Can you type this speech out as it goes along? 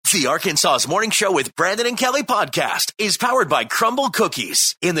The Arkansas's Morning Show with Brandon and Kelly podcast is powered by Crumble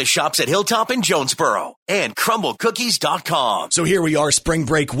Cookies in the shops at Hilltop and Jonesboro and crumblecookies.com. So here we are, spring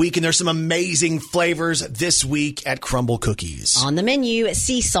break week, and there's some amazing flavors this week at Crumble Cookies. On the menu,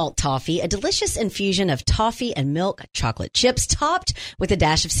 sea salt toffee, a delicious infusion of toffee and milk chocolate chips topped with a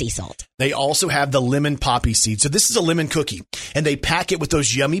dash of sea salt. They also have the lemon poppy seeds. So this is a lemon cookie, and they pack it with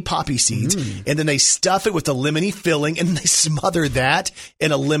those yummy poppy seeds, and then they stuff it with a lemony filling, and they smother that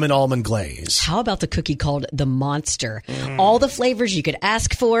in a lemon almond glaze. How about the cookie called the Monster? All the flavors you could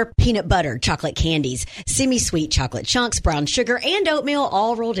ask for: peanut butter, chocolate candies, semi-sweet chocolate chunks, brown sugar, and oatmeal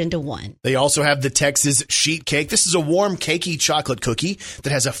all rolled into one. They also have the Texas sheet cake. This is a warm, cakey chocolate cookie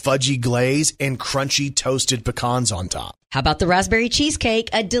that has a fudgy glaze and crunchy toasted pecans on top. How about the raspberry cheesecake,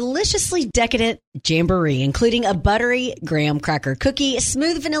 a deliciously decadent jamboree, including a buttery graham cracker cookie,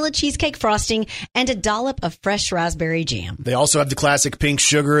 smooth vanilla cheesecake frosting, and a dollop of fresh raspberry jam. They also have the classic pink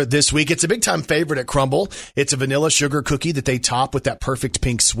sugar this week. It's a big-time favorite at Crumble. It's a vanilla sugar cookie that they top with that perfect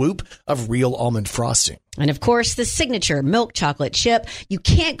pink swoop of real almond frosting. And, of course, the signature milk chocolate chip. You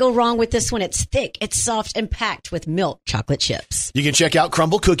can't go wrong with this one. It's thick, it's soft, and packed with milk chocolate chips. You can check out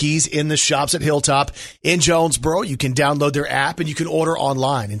Crumble Cookies in the shops at Hilltop in Jonesboro. You can download their app, and you can order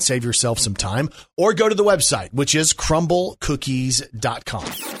online and save yourself some time. Or go to the website, which is crumblecookies.com.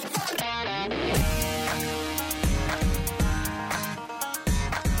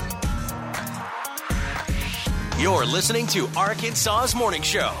 You're listening to Arkansas's Morning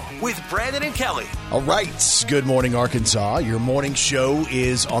Show with Brandon and Kelly. All right. Good morning, Arkansas. Your morning show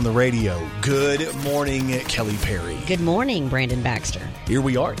is on the radio. Good morning, Kelly Perry. Good morning, Brandon Baxter. Here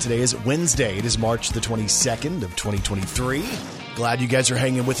we are. Today is Wednesday. It is March the 22nd of 2023. Glad you guys are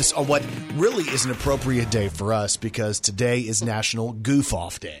hanging with us on what really is an appropriate day for us, because today is National Goof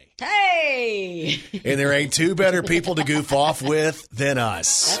Off Day. Hey! And there ain't two better people to goof off with than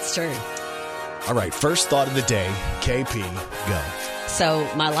us. That's true. All right, first thought of the day, KP, go. So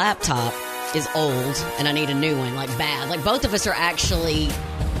my laptop is old, and I need a new one, like bad. Like both of us are actually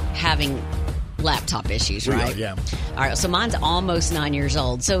having laptop issues, right? We are, yeah. All right, so mine's almost 9 years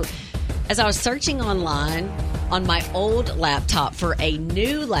old. So as I was searching online on my old laptop for a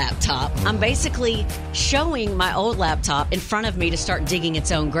new laptop, I'm basically showing my old laptop in front of me to start digging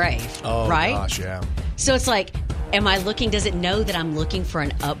its own grave, right? Oh, gosh, yeah. So it's like, am I looking, does it know that I'm looking for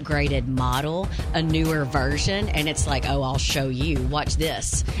an upgraded model, a newer version? And it's like, oh, I'll show you, watch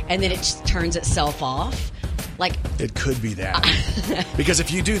this. And then it just turns itself off. Like, it could be that. Because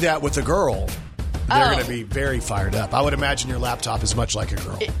if you do that with a girl, they're going to be very fired up. I would imagine your laptop is much like a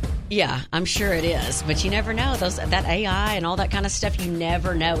girl. Yeah, I'm sure it is. But you never know. That AI and all that kind of stuff, you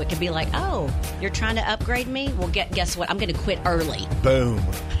never know. It could be like, oh, you're trying to upgrade me? Well, guess what? I'm going to quit early. Boom.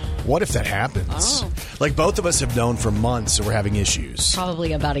 What if that happens? Oh. Like, both of us have known for months that we're having issues.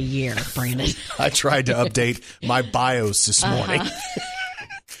 Probably about a year, Brandon. I tried to update my BIOS this morning. I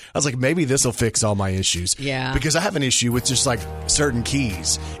was like, maybe this will fix all my issues. Yeah. Because I have an issue with just like certain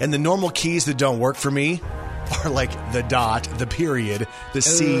keys. And the normal keys that don't work for me are like the dot, the period, the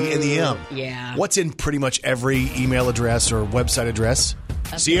C, and the M. Yeah. What's in pretty much every email address or website address?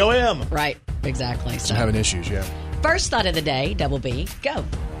 COM. Right, exactly. So I'm having issues, yeah. First thought of the day, Double B, go.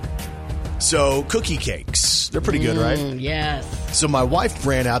 So, cookie cakes. They're pretty good, right? Yes. So my wife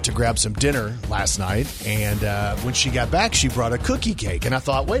ran out to grab some dinner last night, and when she got back, she brought a cookie cake. And I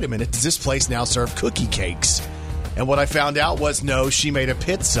thought, wait a minute, does this place now serve cookie cakes? And what I found out was, no, she made a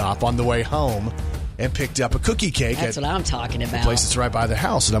pit stop on the way home and picked up a cookie cake. That's what I'm talking about. The place that's right by the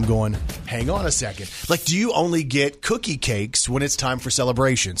house. And I'm going, hang on a second. Like, do you only get cookie cakes when it's time for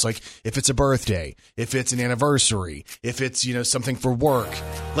celebrations? Like, if it's a birthday, if it's an anniversary, if it's, something for work.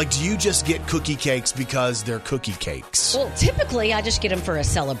 Like, do you just get cookie cakes because they're cookie cakes? Well, typically I just get them for a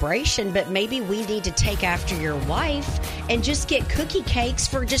celebration, but maybe we need to take after your wife and just get cookie cakes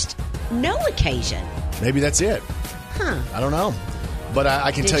for just no occasion. Maybe that's it. Huh. I don't know. But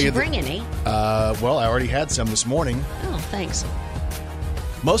I can tell you. Did you bring any? Well, I already had some this morning. Oh, thanks.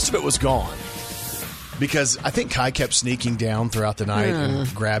 Most of it was gone because I think Kai kept sneaking down throughout the night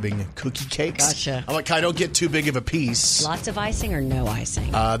and grabbing cookie cakes. Gotcha. I'm like, Kai, don't get too big of a piece. Lots of icing or no icing?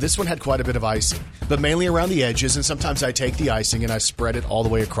 This one had quite a bit of icing, but mainly around the edges. And sometimes I take the icing and I spread it all the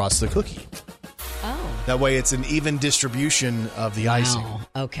way across the cookie. Oh. That way it's an even distribution of the icing.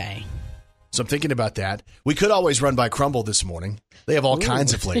 Okay. So I'm thinking about that. We could always run by Crumble this morning. They have all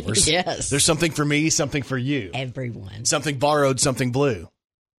kinds of flavors. Yes. There's something for me, something for you. Everyone. Something borrowed, something blue.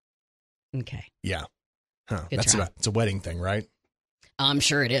 Okay. Yeah. Huh. Good try. It's a wedding thing, right? I'm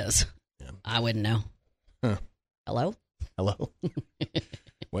sure it is. Yeah. I wouldn't know. Huh. Hello? Hello?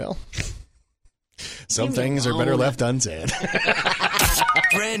 Well, Some things are better left unsaid.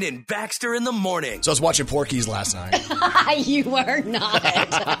 Brandon Baxter in the morning. So I was watching Porky's last night. You were not.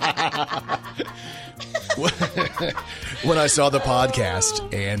 When I saw the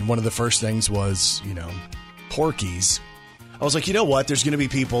podcast, and one of the first things was, Porky's, I was like, you know what? There's going to be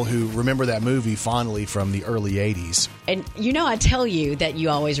people who remember that movie fondly from the early 80s. And I tell you that you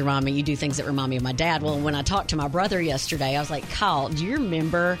always remind me, you do things that remind me of my dad. Well, when I talked to my brother yesterday, I was like, Kyle, do you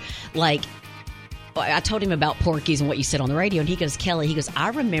remember, I told him about Porky's and what you said on the radio, and he goes, Kelly, I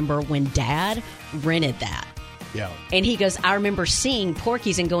remember when Dad rented that. Yeah. And he goes, I remember seeing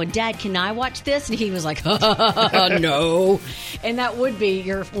Porky's and going, Dad, can I watch this? And he was like, no. And that would be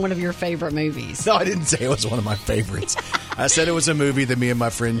one of your favorite movies. No, I didn't say it was one of my favorites. I said it was a movie that me and my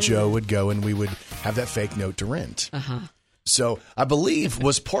friend Joe would go and we would have that fake note to rent. Uh-huh. So I believe,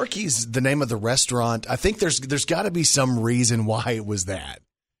 was Porky's the name of the restaurant? I think there's got to be some reason why it was that.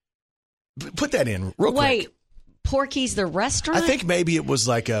 Put that in real quick. Wait, Porky's the restaurant? I think maybe it was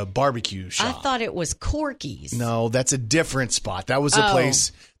like a barbecue shop. I thought it was Corky's. No, that's a different spot. That was a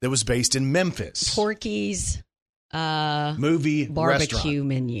place that was based in Memphis. Porky's movie barbecue restaurant.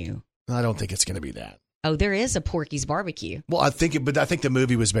 Menu. I don't think it's going to be that. Oh, there is a Porky's barbecue. Well, I think the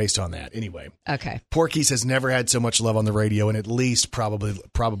movie was based on that. Anyway. Okay. Porky's has never had so much love on the radio in at least probably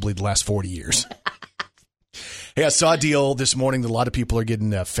the last 40 years. Hey, I saw a deal this morning that a lot of people are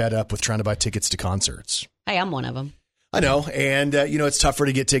getting fed up with trying to buy tickets to concerts. Hey, I'm one of them. I know, and it's tougher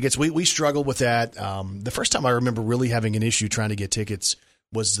to get tickets. We struggled with that. The first time I remember really having an issue trying to get tickets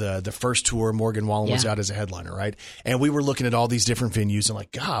was the first tour Morgan Wallen was out as a headliner, right? And we were looking at all these different venues and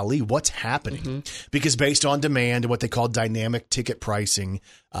like, golly, what's happening? Mm-hmm. Because based on demand and what they call dynamic ticket pricing,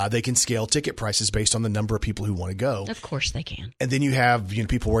 they can scale ticket prices based on the number of people who want to go. Of course they can. And then you have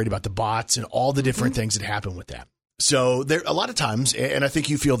people worried about the bots and all the different things that happen with that. So there a lot of times, and I think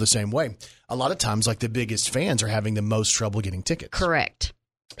you feel the same way, a lot of times like the biggest fans are having the most trouble getting tickets. Correct.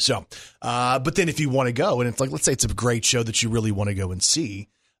 So, but then if you want to go, and it's like, let's say it's a great show that you really want to go and see,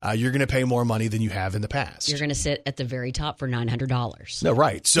 you're going to pay more money than you have in the past. You're going to sit at the very top for $900. No,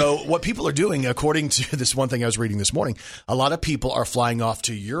 right. So what people are doing, according to this one thing I was reading this morning, a lot of people are flying off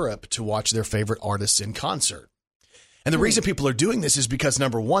to Europe to watch their favorite artists in concert. And the reason people are doing this is because,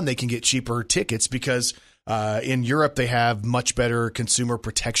 number one, they can get cheaper tickets because in Europe they have much better consumer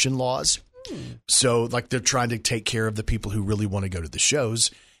protection laws. So like they're trying to take care of the people who really want to go to the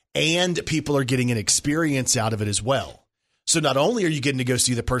shows, and people are getting an experience out of it as well. So not only are you getting to go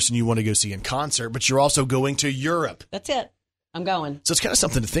see the person you want to go see in concert, but you're also going to Europe. That's it. I'm going. So it's kind of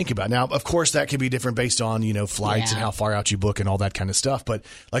something to think about. Now, of course, that can be different based on, flights and how far out you book and all that kind of stuff. But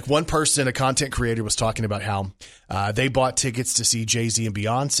like one person, a content creator, was talking about how they bought tickets to see Jay-Z and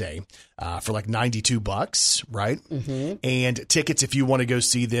Beyonce for like $92, right? Mm-hmm. And tickets, if you want to go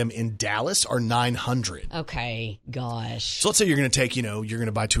see them in Dallas, are $900. Okay, gosh. So let's say you're going to take, you're going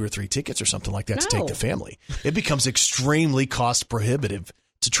to buy 2 or 3 tickets or something like that to take the family. It becomes extremely cost prohibitive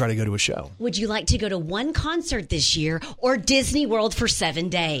to try to go to a show. Would you like to go to one concert this year or Disney World for 7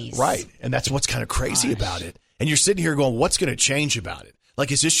 days? Right. And that's what's kind of crazy about it. And you're sitting here going, what's going to change about it?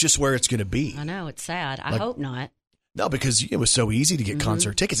 Like, is this just where it's going to be? I know. It's sad. I hope not. No, because it was so easy to get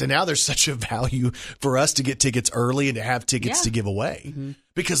concert tickets. And now there's such a value for us to get tickets early and to have tickets to give away. Mm-hmm.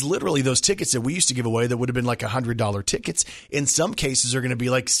 Because literally those tickets that we used to give away that would have been like $100 tickets, in some cases are going to be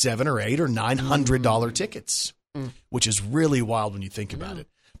like $700 or $800 or $900 tickets. Which is really wild when you think about it.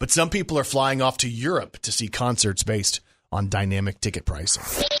 But some people are flying off to Europe to see concerts based on dynamic ticket pricing.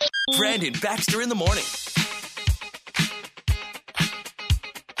 Brandon Baxter in the morning.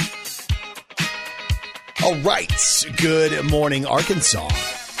 All right. Good morning, Arkansas.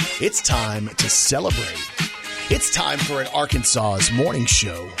 It's time to celebrate. It's time for an Arkansas's morning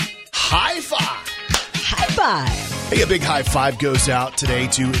show. High five. High five. Hey, a big high five goes out today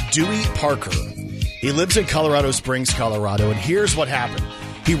to Dewey Parker. He lives in Colorado Springs, Colorado, and here's what happened.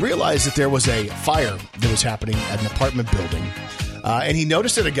 He realized that there was a fire that was happening at an apartment building, and he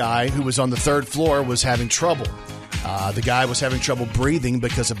noticed that a guy who was on the 3rd floor was having trouble. The guy was having trouble breathing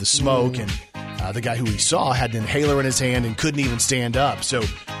because of the smoke, and the guy who he saw had an inhaler in his hand and couldn't even stand up. So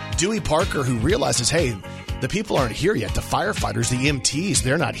Dewey Parker, who realizes, hey, the people aren't here yet. The firefighters, the EMTs,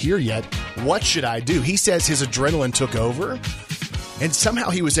 they're not here yet. What should I do? He says his adrenaline took over. And somehow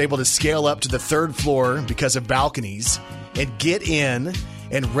he was able to scale up to the 3rd floor because of balconies and get in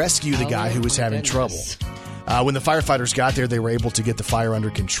and rescue the guy who was having trouble. When the firefighters got there, they were able to get the fire under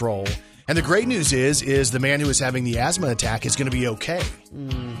control. And the great news is the man who was having the asthma attack is going to be okay.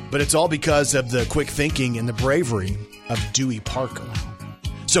 But it's all because of the quick thinking and the bravery of Dewey Parker.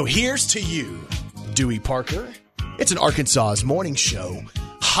 So here's to you, Dewey Parker. It's an Arkansas's morning show.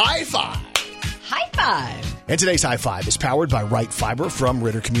 High five. High Five. And today's High Five is powered by Wright Fiber from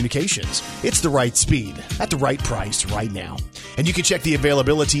Ritter Communications. It's the right speed at the right price right now. And you can check the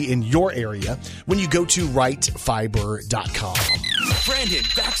availability in your area when you go to wrightfiber.com. Brandon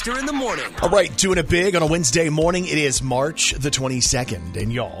Baxter in the morning. All right, doing it big on a Wednesday morning. It is March the 22nd.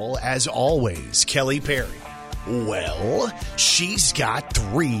 And y'all, as always, Kelly Perry. Well, she's got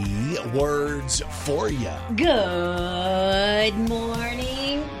 3 words for you. Good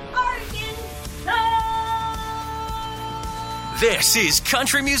morning, Arkansas. This is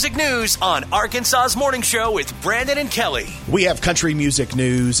Country Music News on Arkansas's Morning Show with Brandon and Kelly. We have country music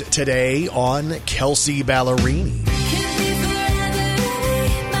news today on Kelsey Ballerini.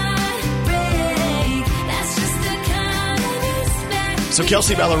 So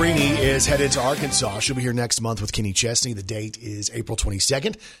Kelsey Ballerini is headed to Arkansas. She'll be here next month with Kenny Chesney. The date is April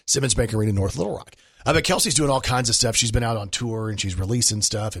 22nd, Simmons Bank Arena, North Little Rock. But Kelsey's doing all kinds of stuff. She's been out on tour and she's releasing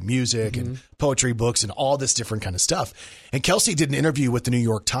stuff and music and poetry books and all this different kind of stuff. And Kelsey did an interview with the New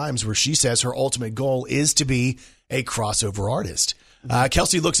York Times where she says her ultimate goal is to be a crossover artist.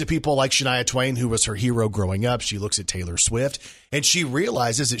 Kelsey looks at people like Shania Twain, who was her hero growing up. She looks at Taylor Swift, and she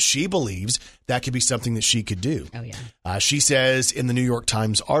realizes that she believes that could be something that she could do. Oh, yeah. She says in the New York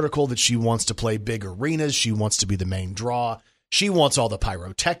Times article that she wants to play big arenas. She wants to be the main draw. She wants all the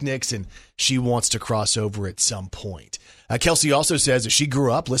pyrotechnics, and she wants to cross over at some point. Kelsey also says that she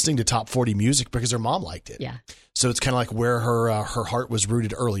grew up listening to top 40 music because her mom liked it. Yeah. So it's kind of like where her heart was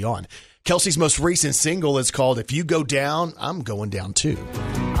rooted early on. Kelsey's most recent single is called If You Go Down, I'm Going Down Too.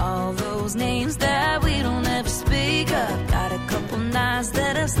 All those names that we don't ever speak of. Got a couple nights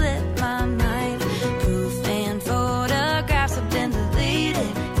that have slipped my mind. Proof and photographs have been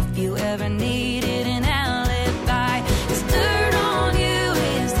deleted. If you ever needed an alibi, it's dirt on you,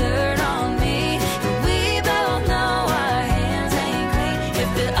 it's dirt on me. But we both know our hands ain't clean.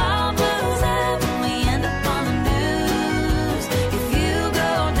 If it all blows up and we end up on the news, if you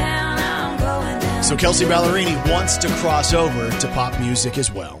go down, I'm going down. So Kelsey Ballerini wants to cross over to pop music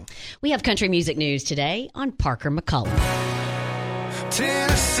as well. We have country music news today on Parker McCullum.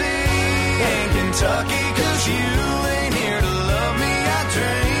 Tennessee and Kentucky, 'cause you ain't here to love me. I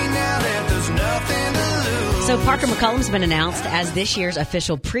drain now that there's nothing to lose. So Parker McCullum's been announced as this year's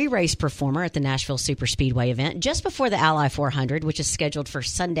official pre-race performer at the Nashville Super Speedway event just before the Ally 400, which is scheduled for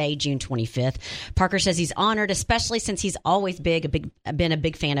Sunday, June 25th. Parker says he's honored, especially since he's always been a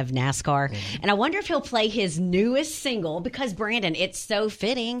big fan of NASCAR. And I wonder if he'll play his newest single because, Brandon, it's so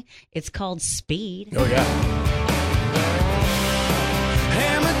fitting. It's called Speed. Oh, yeah.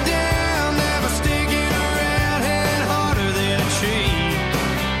 Hammer down, never sticking around, head harder than a tree.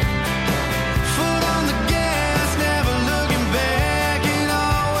 Foot on the gas, never looking back, and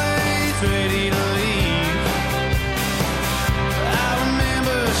always ready to leave. I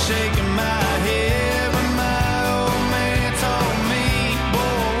remember shaking my head when my old man told me,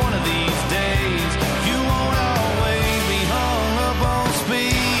 boy, one of these days, you won't always be hung up on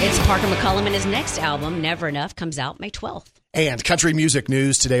speed. It's Parker McCullum, and his next album, Never Enough, comes out May 12th. And country music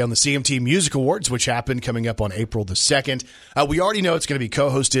news today on the CMT Music Awards, which happen coming up on April the 2nd. We already know it's going to be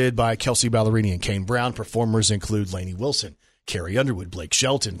co-hosted by Kelsey Ballerini and Kane Brown. Performers include Lainey Wilson, Carrie Underwood, Blake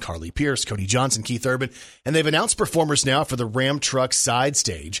Shelton, Carly Pierce, Cody Johnson, Keith Urban. And they've announced performers now for the Ram Truck Side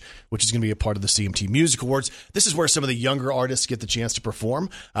Stage, which is going to be a part of the CMT Music Awards. This is where some of the younger artists get the chance to perform.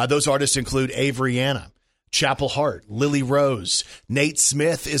 Those artists include Avery Anna, Chapel Hart, Lily Rose. Nate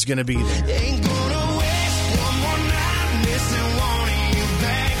Smith is going to be there. Ain't gonna waste one more night missing wanting you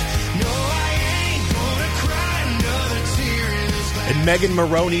back. No, I ain't gonna cry another tear in this glass. And Megan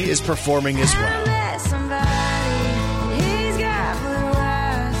Maroney is performing as I well. met somebody, he's got blue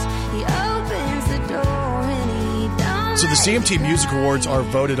eyes. He opens the door and he don't So the CMT Music Awards are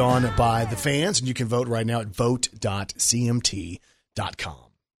voted on by the fans, and you can vote right now at vote.cmt.com.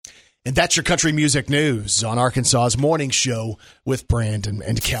 And that's your country music news on Arkansas's Morning Show with Brandon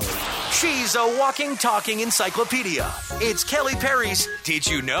and Kelly. She's a walking, talking encyclopedia. It's Kelly Perry's Did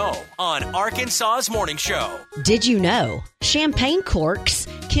You Know on Arkansas's Morning Show. Did you know champagne corks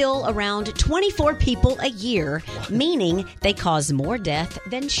kill around 24 people a year, meaning they cause more death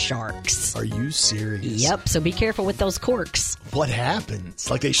than sharks? Are you serious? Yep, so be careful with those corks. What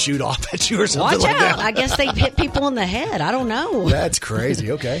happens? Like they shoot off at you or something Watch like out. that? I guess they hit people in the head. I don't know. That's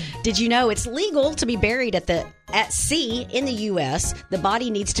crazy. Okay. Did you know it's legal to be buried at sea in the U.S.? The body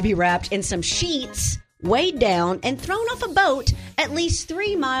needs to be wrapped in some sheets, weighed down, and thrown off a boat at least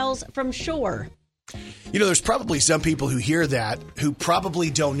 3 miles from shore. You know, there's probably some people who hear that who probably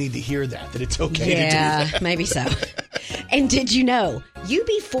don't need to hear that it's okay to do that. Yeah, maybe so. And did you know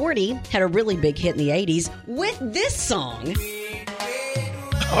UB40 had a really big hit in the 80s with this song?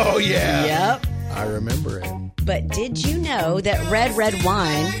 Oh, yeah. Yep. I remember it. But did you know that Red Red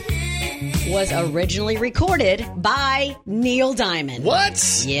Wine was originally recorded by Neil Diamond?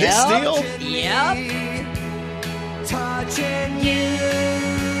 What? Yep. This Neil? Yep. Touching you,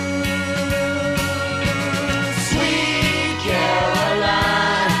 sweet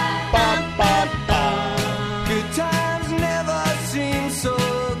Caroline. Ba, ba, ba. Good times never seem so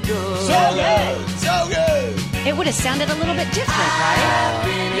good. So good. So good. It would have sounded a little bit different, right?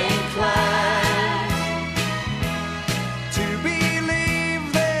 Been inclined to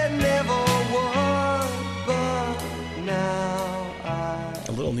believe there never was, but now I.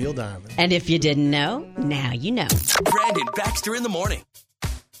 A little Neil Diamond. And if you didn't know, now you know. Brandon Baxter in the morning.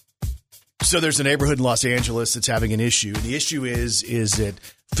 So there's a neighborhood in Los Angeles that's having an issue. And the issue is that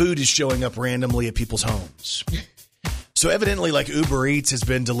food is showing up randomly at people's homes. So evidently, like Uber Eats has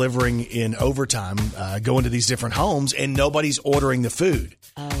been delivering in overtime, going to these different homes, and nobody's ordering the food.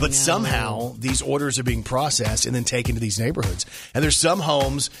 But somehow these orders are being processed and then taken to these neighborhoods. And there's some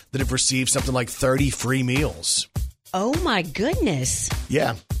homes that have received something like 30 free meals. Oh, my goodness.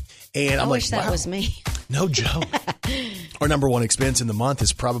 Yeah. And I I'm wish like, that wow, was me. no joke. Our number one expense in the month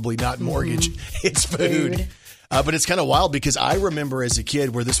is probably not mortgage, it's food. But it's kind of wild because I remember as a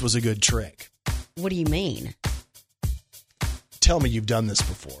kid where this was a good trick. What do you mean? Tell me you've done this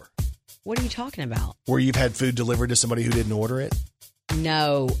before. What are you talking about? Where you've had food delivered to somebody who didn't order it?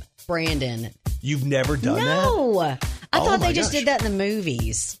 No, Brandon. You've never done that? No. I Oh thought my they just gosh. did that in the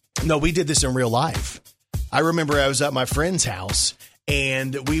movies. No, we did this in real life. I remember I was at my friend's house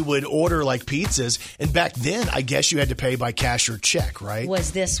and we would order like pizzas. And back then, I guess you had to pay by cash or check, right?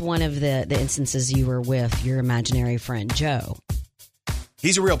 Was this one of the instances you were with your imaginary friend, Joe?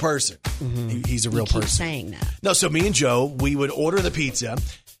 He's a real person. He's a real You keep person. saying that. No, so me and Joe, we would order the pizza.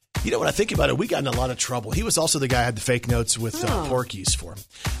 You know, when I think about it, we got in a lot of trouble. He was also the guy who had the fake notes with Porky's for him.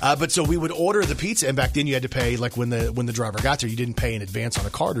 But so we would order the pizza, and back then you had to pay, like when the driver got there, you didn't pay in advance on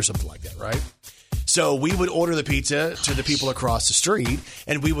a card or something like that, right? So we would order the pizza to the people across the street,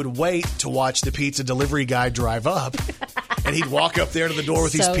 and we would wait to watch the pizza delivery guy drive up. And he'd walk up there to the door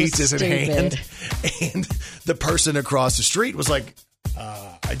with these So pizzas in hand. stupid. And the person across the street was like,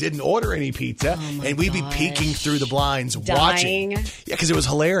 I didn't order any pizza. And we'd be peeking through the blinds watching. Dying. Yeah, because it was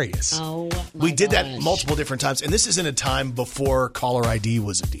hilarious. Oh, my we did that gosh. multiple different times. And this is in a time before caller ID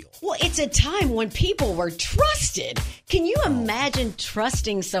was a deal. Well, it's a time when people were trusted. Can you imagine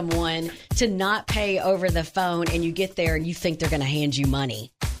trusting someone to not pay over the phone and you get there and you think they're going to hand you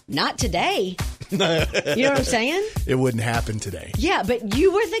money? Not today. You know what I'm saying? It wouldn't happen today. Yeah, but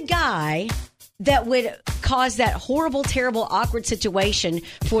you were the guy that would cause that horrible, terrible, awkward situation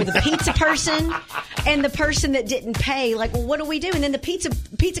for the pizza person and the person that didn't pay. Like, well, what do we do? And then the pizza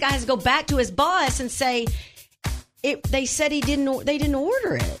guy has to go back to his boss and say, they said they didn't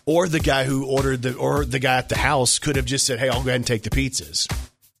order it. Or the guy who ordered or the guy at the house could have just said, hey, I'll go ahead and take the pizzas.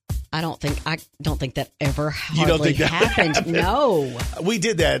 I don't think that ever You don't think that happened. No. We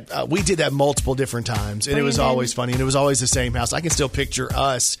did that. We did that multiple different times, and it was Brandon. always funny. And it was always the same house. I can still picture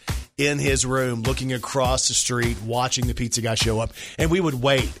us in his room, looking across the street, watching the pizza guy show up, and we would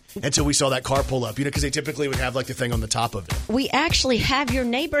wait until we saw that car pull up. You know, because they typically would have like the thing on the top of it. We actually have your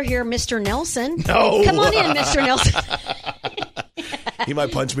neighbor here, Mr. Nelson. No. Come on in, Mr. Nelson. He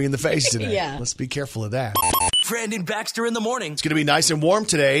might punch me in the face today. Yeah. Let's be careful of that. Brandon Baxter in the morning. It's going to be nice and warm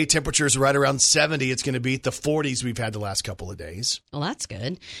today. Temperatures right around 70. It's going to beat the 40s we've had the last couple of days. Well, that's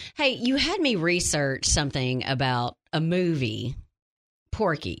good. Hey, you had me research something about a movie,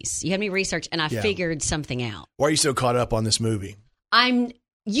 Porky's. You had me research, and I figured something out. Why are you so caught up on this movie?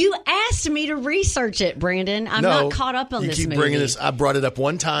 You asked me to research it, Brandon. I'm not caught up on this movie. You keep bringing this. I brought it up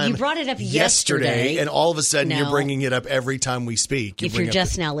one time. You brought it up yesterday. And all of a sudden, No. you're bringing it up every time we speak. If you're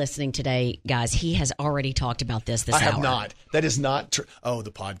just now listening today, guys, he has already talked about this hour. I have not. That is not true. Oh,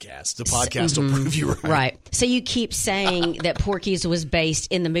 the podcast. The podcast will prove you right. Right. So you keep saying that Porky's was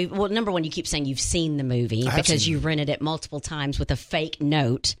based in the movie. Well, number one, you keep saying you've seen the movie because you rented it multiple times with a fake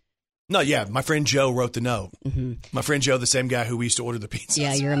note. No, yeah. My friend Joe wrote the note. Mm-hmm. My friend Joe, the same guy who we used to order the pizzas.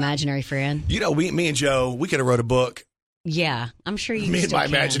 Yeah, your imaginary friend. You know, me and Joe, we could have wrote a book. Yeah, I'm sure you Me and still my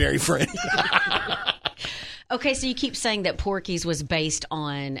can. imaginary friend. Okay, so you keep saying that Porky's was based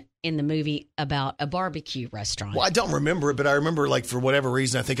on, in the movie, about a barbecue restaurant. Well, I don't remember it, but I remember, like, for whatever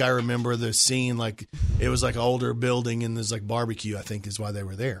reason, I think I remember the scene, like, it was like an older building and there's like barbecue, I think is why they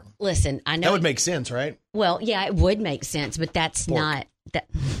were there. Listen, I know That would make sense, right? Well, yeah, it would make sense, but that's not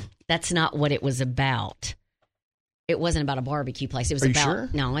what it was about. It wasn't about a barbecue place. It was Are you about sure?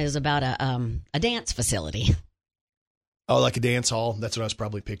 No, it was about a dance facility. Oh, like a dance hall? That's what I was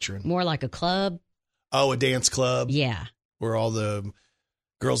probably picturing. More like a club. Oh, a dance club? Yeah. Where all the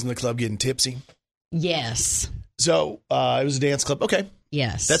girls in the club getting tipsy? Yes. So it was a dance club. Okay.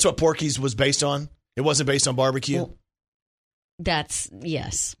 Yes. That's what Porky's was based on? It wasn't based on barbecue? Well,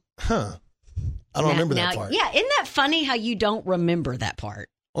 yes. Huh. I don't remember that part. Yeah, isn't that funny how you don't remember that part?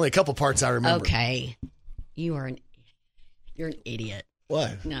 Only a couple parts I remember. Okay. You're an idiot.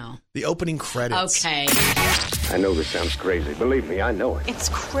 What? No. The opening credits. Okay. I know this sounds crazy. Believe me, I know it. It's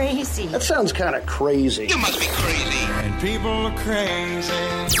crazy. That sounds kind of crazy. You must be crazy. And people are crazy.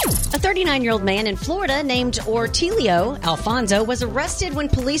 A 39-year-old man in Florida named Ortilio Alfonso was arrested when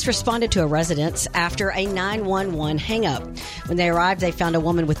police responded to a residence after a 911 hang-up. When they arrived, they found a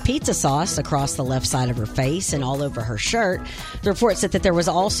woman with pizza sauce across the left side of her face and all over her shirt. The report said that there was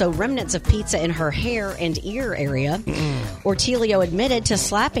also remnants of pizza in her hair and ear area. Ortilio admitted to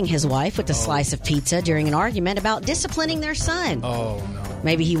slapping his wife with a slice of pizza during an argument about disciplining their son. Oh, no.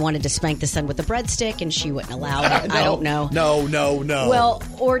 Maybe he wanted to spank the son with a breadstick and she wouldn't allow it. No, I don't know. No. Well,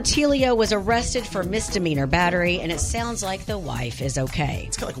 Ortilio was arrested for misdemeanor battery, and it sounds like the wife is okay.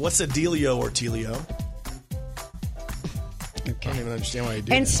 It's kind of like, what's a dealio, Ortilio? Okay. I don't even understand why you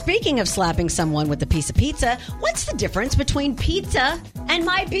do And that. speaking of slapping someone with a piece of pizza, what's the difference between pizza and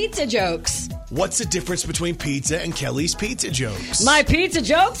my pizza jokes? What's the difference between pizza and Kelly's pizza jokes? My pizza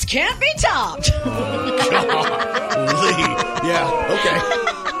jokes can't be topped. Yeah,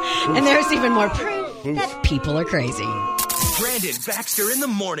 okay. And there's even more proof that people are crazy. Brandon Baxter in the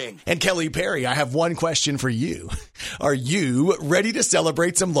morning. And Kelly Perry, I have one question for you. Are you ready to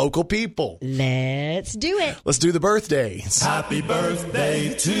celebrate some local people? Let's do it. Let's do the birthdays. Happy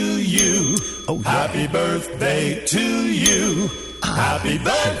birthday to you. Oh, yeah. Happy birthday to you. Happy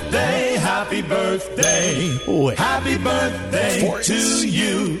birthday, happy birthday. Boy. Happy birthday Sports. to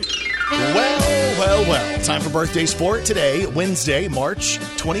you. Well. Time for birthday sport today, Wednesday, March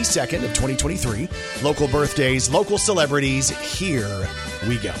 22nd of 2023. Local birthdays, local celebrities. Here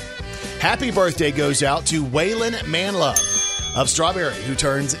we go. Happy birthday goes out to Waylon Manlove of Strawberry, who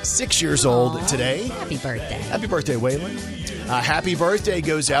turns 6 years old today. Happy birthday. Happy birthday, Waylon. Happy birthday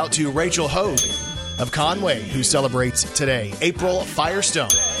goes out to Rachel Hogue of Conway, who celebrates today. April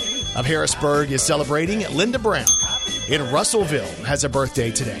Firestone of Harrisburg is celebrating. Linda Brown in Russellville has a birthday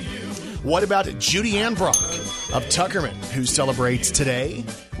today. What about Judy Ann Brock of Tuckerman, who celebrates today?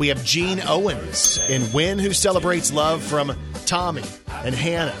 We have Gene Owens in Wynn, who celebrates love from Tommy and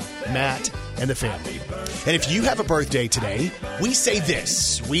Hannah, Matt, and the family. And if you have a birthday today, we say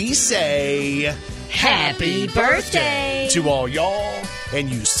this. We say Happy birthday to all y'all, and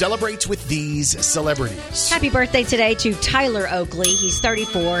you celebrate with these celebrities. Happy birthday today to Tyler Oakley. He's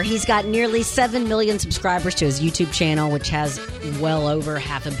 34. He's got nearly 7 million subscribers to his YouTube channel, which has well over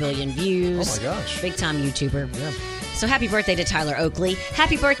 500 million views. Oh, my gosh. Big time YouTuber. Yeah. So happy birthday to Tyler Oakley.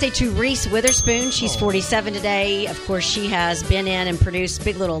 Happy birthday to Reese Witherspoon. She's 47 today. Of course, she has been in and produced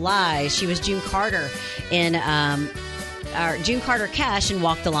Big Little Lies. She was June Carter in June Carter Cash in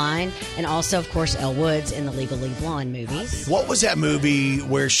Walk the Line, and also, of course, Elle Woods in the Legally Blonde movies. What was that movie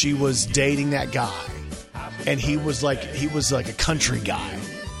where she was dating that guy, and he was like a country guy?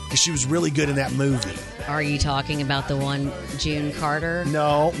 Because she was really good in that movie. Are you talking about the one June Carter?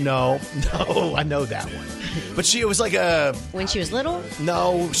 No, I know that one. But it was like a... When she was little?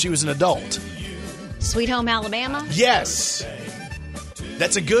 No, she was an adult. Sweet Home Alabama? Yes.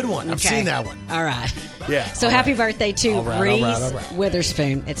 That's a good one. I've seen that one. All right. Yeah. So happy birthday to All right, Reese all right.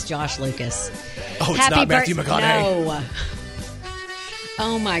 Witherspoon. It's Josh Lucas. Oh, it's not Matthew McConaughey. No.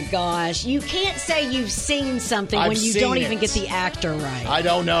 Oh, my gosh. You can't say you've seen something I've when you seen don't even it. get the actor right. I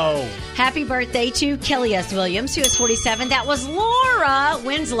don't know. Happy birthday to Kelly S. Williams, who is 47. That was Laura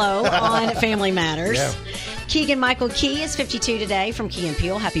Winslow on Family Matters. Yeah. Keegan Michael Key is 52 today from Key and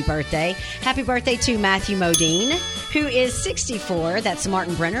Peele. Happy birthday. Happy birthday to Matthew Modine, who is 64. That's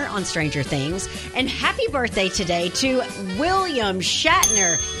Martin Brenner on Stranger Things. And happy birthday today to William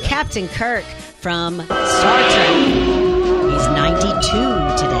Shatner, Captain Kirk from Star Trek. He's 92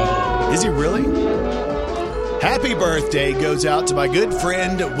 today. Is he really? Happy birthday goes out to my good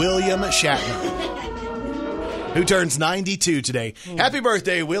friend William Shatner, who turns 92 today. Happy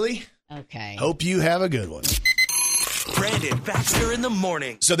birthday, Willie. Okay. Hope you have a good one. Brandon Baxter in the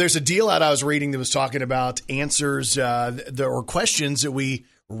morning. So there's a deal out I was reading that was talking about answers or questions that we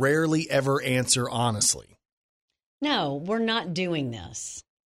rarely ever answer honestly. No, we're not doing this.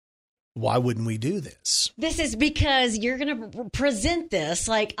 Why wouldn't we do this? This is because you're going to present this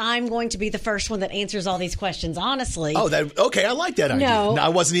like I'm going to be the first one that answers all these questions honestly. Oh, okay. I like that idea. No. I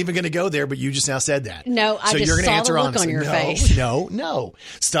wasn't even going to go there, but you just now said that. No, I just you're gonna saw answer the look honestly. on your No, face. No.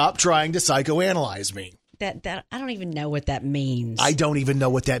 Stop trying to psychoanalyze me. That I don't even know what that means. I don't even know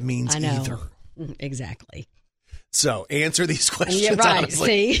what that means I know. either. Exactly. So answer these questions. Yeah, right.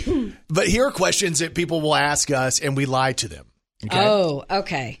 Honestly. See? But here are questions that people will ask us, and we lie to them. Okay? Oh,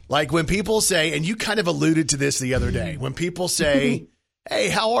 okay. Like when people say, and you kind of alluded to this the other day, when people say, hey,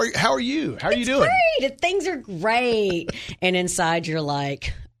 how are you? How are you doing? Great. Things are great. And inside you're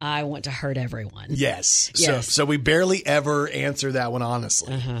like, I want to hurt everyone. Yes. Yes. So we barely ever answer that one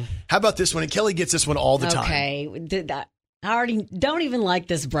honestly. How about this one? And Kelly gets this one all the time. Okay. I already don't even like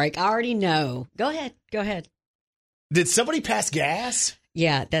this break. I already know. Go ahead. Did somebody pass gas?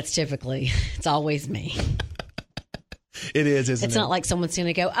 Yeah, that's typically, it's always me. It is, isn't it? It's not like someone's going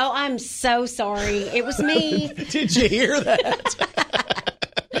to go, oh, I'm so sorry. It was me. Did you hear that?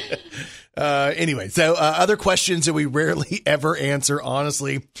 Anyway, so other questions that we rarely ever answer,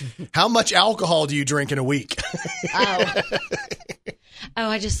 honestly. How much alcohol do you drink in a week? Oh,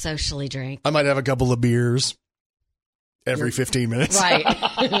 I just socially drink. I might have a couple of beers every 15 minutes.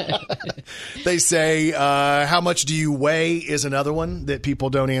 Right. They say, how much do you weigh is another one that people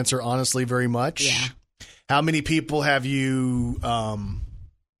don't answer honestly very much. Yeah. How many people have you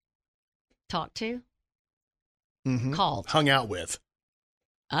Talked to? Called. hung out with?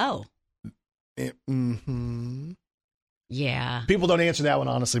 Oh. Mm-hmm. Yeah. People don't answer that one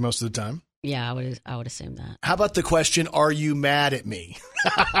honestly most of the time. Yeah, I would assume that. How about the question, are you mad at me?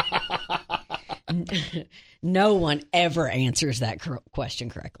 No one ever answers that question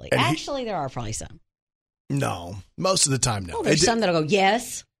correctly. And Actually, there are probably some. No. Most of the time, no. Oh, there's some that'll go,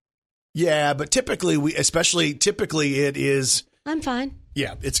 yes. Yeah, but typically it is, I'm fine.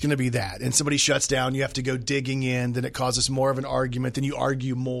 yeah, it's going to be that. And somebody shuts down, you have to go digging in, then it causes more of an argument, then you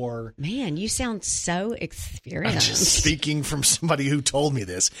argue more. Man, you sound so experienced. I'm just speaking from somebody who told me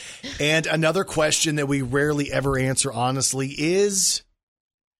this. And another question that we rarely ever answer honestly is,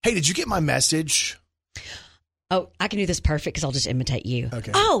 hey, did you get my message? Oh, I can do this perfect because I'll just imitate you.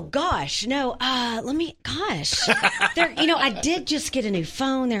 Okay. Oh, gosh. No, I did just get a new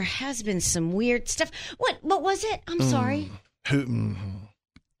phone. There has been some weird stuff. What was it? I'm sorry.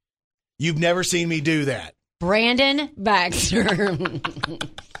 You've never seen me do that. Brandon Baxter.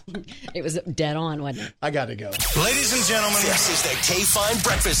 It was dead on, wasn't it? I got to go. Ladies and gentlemen, this is the KFIN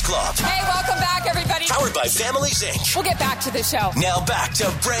Breakfast Club. Hey, welcome back, everybody. Powered by Families Inc. We'll get back to the show. Now back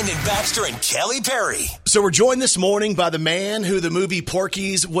to Brandon Baxter and Kelly Perry. So we're joined this morning by the man who the movie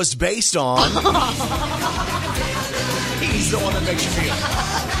Porky's was based on. He's the one that makes you feel.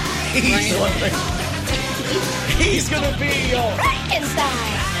 He's the one that makes you. He's going to be your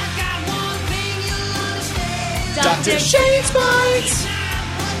Frankenstein. Dr. Shane Speights.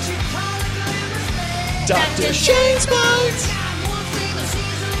 Dr. Shane Speights.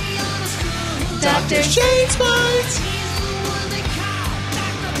 Dr. Shane Speights.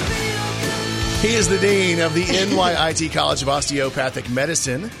 He is the dean of the NYIT College of Osteopathic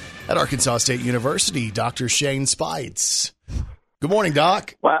Medicine at Arkansas State University, Dr. Shane Speights. Good morning,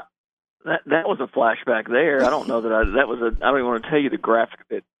 Doc. Wow, that was a flashback there. I don't know that I don't even want to tell you the graphic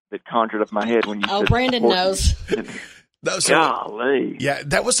that conjured up in my head when you said Brandon knows. Golly. Yeah,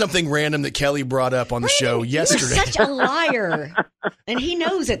 that was something random that Kelly brought up on the show yesterday. You're such a liar. And he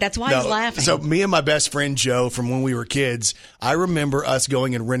knows it. That's why he's laughing. So me and my best friend Joe from when we were kids, I remember us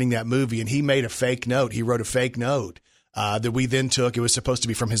going and renting that movie, and he made a fake note. He wrote a fake note that we then took. It was supposed to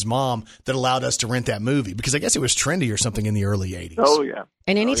be from his mom that allowed us to rent that movie because I guess it was trendy or something in the early 80s. Oh, yeah.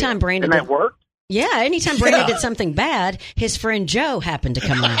 And anytime Brandon And that worked? Yeah, anytime Brandon did something bad, his friend Joe happened to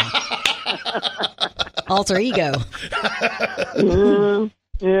come around. Alter ego.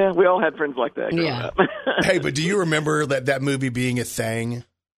 Yeah, we all had friends like that growing up. Hey, but do you remember that movie being a thing?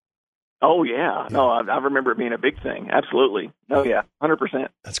 Oh, yeah. No, I remember it being a big thing. Absolutely. Oh, yeah, 100%.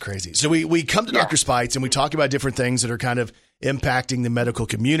 That's crazy. So we come to Dr. Speights and we talk about different things that are kind of impacting the medical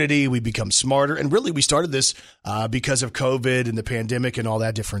community. We become smarter. And really, we started this because of COVID and the pandemic and all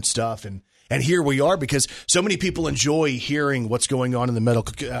that different stuff. And here we are because so many people enjoy hearing what's going on in the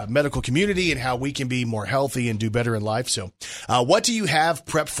medical community and how we can be more healthy and do better in life. So what do you have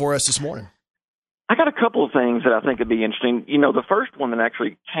prepped for us this morning? I got a couple of things that I think would be interesting. You know, the first one that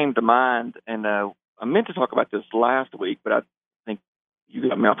actually came to mind, and I meant to talk about this last week, but I think you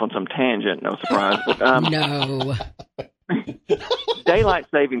got me off on some tangent. No surprise. But, No. Daylight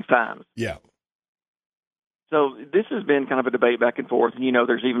savings times. Yeah. So this has been kind of a debate back and forth. And, you know,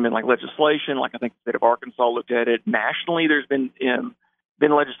 there's even been like legislation, like I think the state of Arkansas looked at it. Nationally, there's been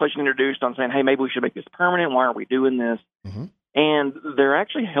legislation introduced on saying, hey, maybe we should make this permanent. Why are we doing this? Mm-hmm. And there are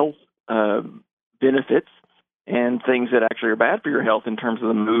actually health benefits and things that actually are bad for your health in terms of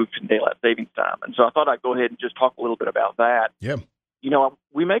the move to daylight savings time. And so I thought I'd go ahead and just talk a little bit about that. Yeah. You know,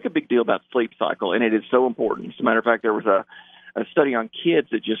 we make a big deal about sleep cycle, and it is so important. As a matter of fact, there was a study on kids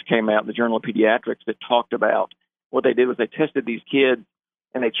that just came out in the Journal of Pediatrics that talked about what they did was they tested these kids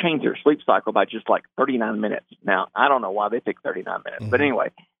and they changed their sleep cycle by just like 39 minutes. Now, I don't know why they picked 39 minutes, but anyway,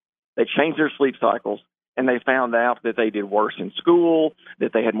 they changed their sleep cycles and they found out that they did worse in school,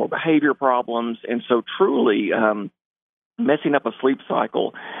 that they had more behavior problems. And so truly, messing up a sleep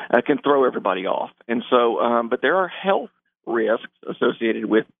cycle can throw everybody off. And so, but there are health risks associated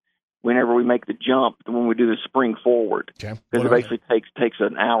with whenever we make the jump, when we do the spring forward, because it basically takes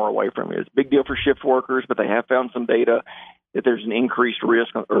an hour away from it. It's a big deal for shift workers, but they have found some data that there's an increased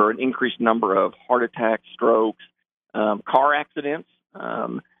risk or an increased number of heart attacks, strokes, car accidents,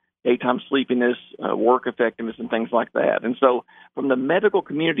 daytime sleepiness, work effectiveness, and things like that. And so from the medical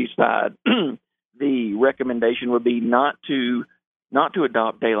community side, the recommendation would be not to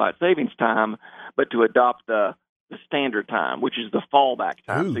adopt daylight savings time, but to adopt the standard time, which is the fallback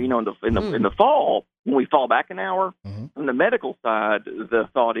time. Ooh. So, in the fall, when we fall back an hour, from the medical side, the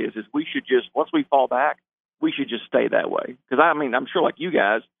thought is we should just, once we fall back, we should just stay that way. Because, I'm sure like you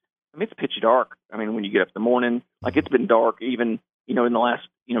guys, it's pitch dark. When you get up in the morning, like it's been dark even, in the last,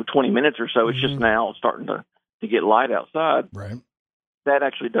 20 minutes or so. It's just now starting to get light outside. Right. That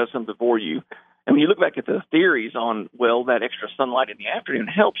actually does something for you. And when you look back at the theories on, that extra sunlight in the afternoon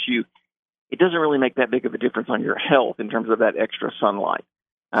helps you, it doesn't really make that big of a difference on your health in terms of that extra sunlight.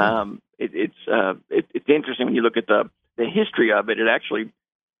 It's interesting when you look at the history of it. It actually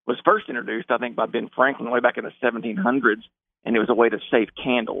was first introduced, I think, by Ben Franklin way back in the 1700s, and it was a way to save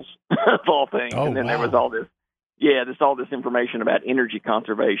candles, of all things. Oh, and then wow. there was all this information about energy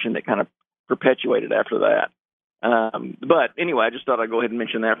conservation that kind of perpetuated after that. But anyway, I just thought I'd go ahead and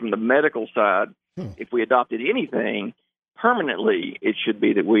mention that from the medical side. If we adopted anything permanently, it should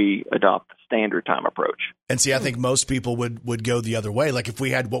be that we adopt the standard time approach. And see, I think most people would go the other way. Like if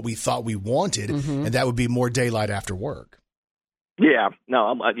we had what we thought we wanted, and that would be more daylight after work. Yeah,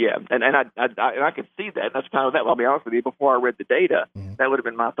 no, and I could see that. That's kind of that. I'll be honest with you. Before I read the data, that would have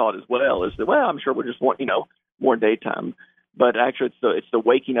been my thought as well. Is that I'm sure we just want more daytime, but actually it's the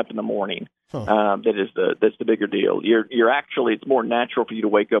waking up in the morning that's the bigger deal. You're actually, it's more natural for you to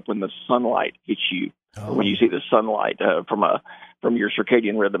wake up when the sunlight hits you, or when you see the sunlight from your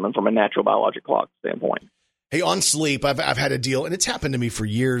circadian rhythm and from a natural biologic clock standpoint. Hey, on sleep, I've had a deal, and it's happened to me for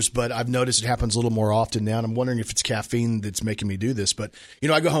years, but I've noticed it happens a little more often now, and I'm wondering if it's caffeine that's making me do this. But,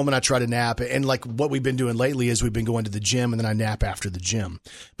 I go home and I try to nap, and like what we've been doing lately is we've been going to the gym, and then I nap after the gym.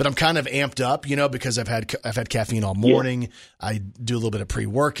 But I'm kind of amped up, because I've had caffeine all morning. Yeah. I do a little bit of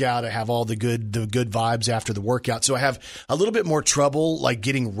pre-workout. I have all the good vibes after the workout. So I have a little bit more trouble like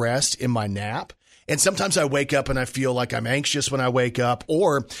getting rest in my nap. And sometimes I wake up and I feel like I'm anxious when I wake up,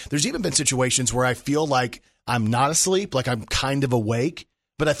 or there's even been situations where I feel like I'm not asleep, like I'm kind of awake,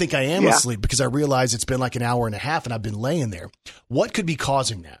 but I think I am asleep because I realize it's been like an hour and a half and I've been laying there. What could be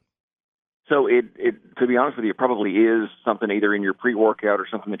causing that? So it to be honest with you, it probably is something either in your pre-workout or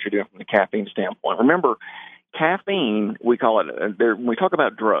something that you're doing from the caffeine standpoint. Remember, caffeine, we call it, when we talk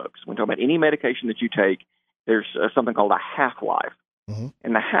about drugs, when we talk about any medication that you take, there's something called a half-life.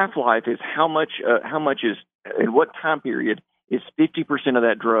 And the half-life is how much is, in what time period is 50% of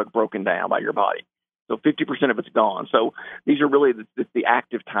that drug broken down by your body. So 50% of it's gone. So these are really the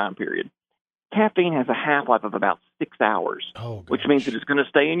active time period. Caffeine has a half-life of about 6 hours, which means that it's going to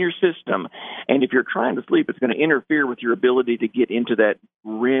stay in your system. And if you're trying to sleep, it's going to interfere with your ability to get into that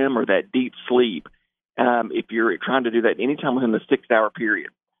REM or that deep sleep if you're trying to do that anytime within the 6 hour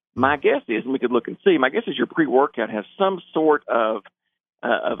period. My guess is, and we could look and see, my guess is your pre-workout has some sort of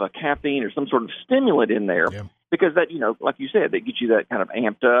a caffeine or some sort of stimulant in there because that, like you said, that gets you that kind of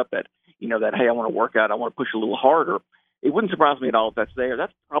amped up, that, that, hey, I want to work out, I want to push a little harder. It wouldn't surprise me at all if that's there.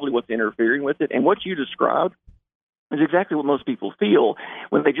 That's probably what's interfering with it. And what you described is exactly what most people feel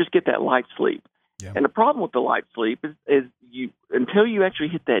when they just get that light sleep. Yeah. And the problem with the light sleep is you, until you actually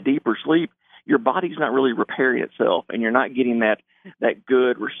hit that deeper sleep, your body's not really repairing itself, and you're not getting that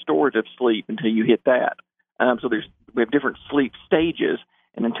good restorative sleep until you hit that. So we have different sleep stages,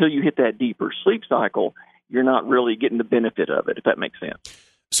 and until you hit that deeper sleep cycle, you're not really getting the benefit of it, if that makes sense.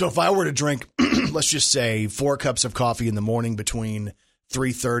 So if I were to drink, let's just say 4 cups of coffee in the morning between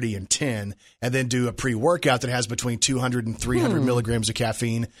 3:30 and 10, and then do a pre-workout that has between 200 and 300 milligrams of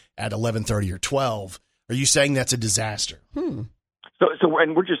caffeine at 11:30 or 12, are you saying that's a disaster? So,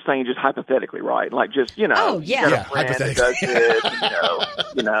 and we're just saying, just hypothetically, right? Like, just hypothetically. Does this,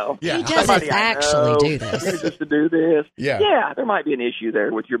 Yeah, he doesn't actually do this. Just to do this. Yeah, there might be an issue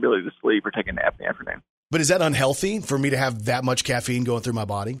there with your ability to sleep or take a nap in the afternoon. But is that unhealthy for me to have that much caffeine going through my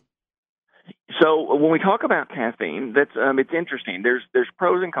body? So when we talk about caffeine, that's it's interesting. There's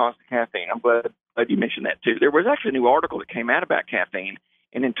pros and cons to caffeine. I'm glad you mentioned that too. There was actually a new article that came out about caffeine,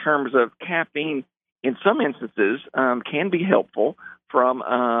 and in terms of caffeine in some instances, can be helpful from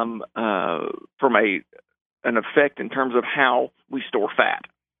an effect in terms of how we store fat.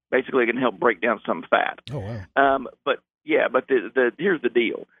 Basically, it can help break down some fat. Oh, wow. But here's the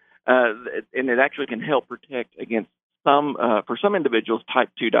deal, and it actually can help protect against for some individuals, type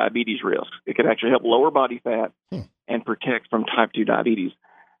 2 diabetes risks. It can actually help lower body fat and protect from type 2 diabetes.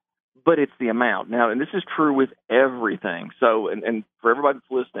 But it's the amount. Now, and this is true with everything. So, and for everybody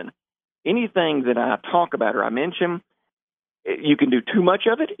that's listening, anything that I talk about or I mention, you can do too much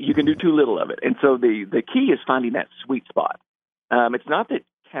of it, you can do too little of it. And so the key is finding that sweet spot. It's not that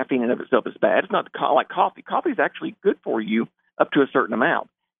caffeine in and of itself is bad. It's not like coffee. Coffee is actually good for you up to a certain amount.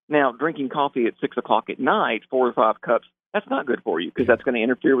 Now, drinking coffee at 6 o'clock at night, 4 or 5 cups, that's not good for you because that's going to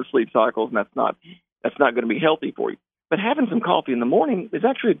interfere with sleep cycles, and that's not going to be healthy for you. But having some coffee in the morning is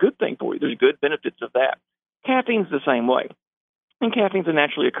actually a good thing for you. There's good benefits of that. Caffeine's the same way. And caffeine's a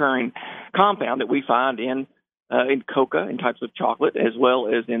naturally occurring compound that we find in coca and types of chocolate, as well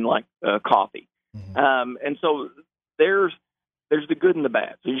as in coffee. And so there's the good and the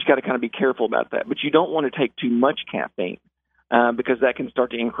bad. So you just got to kind of be careful about that. But you don't want to take too much caffeine because that can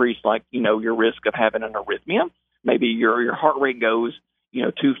start to increase, your risk of having an arrhythmia. Maybe your heart rate goes,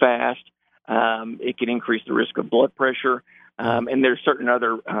 too fast. It can increase the risk of blood pressure. And there's certain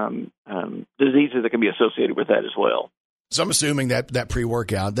other diseases that can be associated with that as well. So I'm assuming that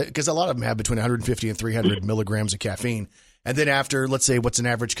pre-workout, because a lot of them have between 150 and 300 milligrams of caffeine. And then after, let's say, what's an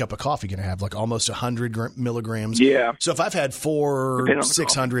average cup of coffee going to have? Like almost 100 milligrams? Yeah. So if I've had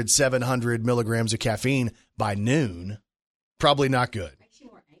 600, 700 milligrams of caffeine by noon, probably not good. Makes you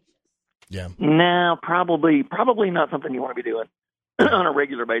more anxious. Yeah. No, probably not something you want to be doing on a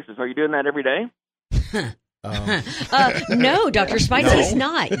regular basis. Are you doing that every day? No, Dr. Speights, it's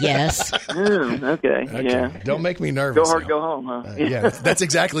not. Yes. Okay. Yeah. Don't make me nervous. Go hard, go home, huh? Yeah, that's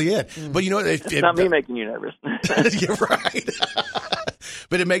exactly it. But you know what? It's not me making you nervous. You're right.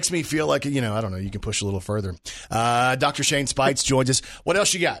 But it makes me feel like, I don't know, you can push a little further. Dr. Shane Speights joins us. What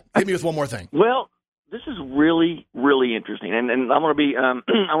else you got? Hit me with one more thing. Well, this is really, really interesting. And I'm going to be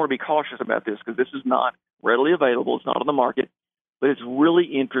I want to be cautious about this because this is not readily available. It's not on the market. But it's really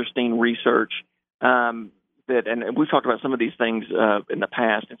interesting research and we've talked about some of these things in the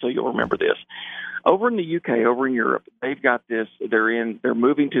past, and so you'll remember this. Over in the UK, over in Europe, they've got this. They're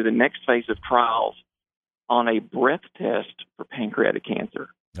moving to the next phase of trials on a breath test for pancreatic cancer.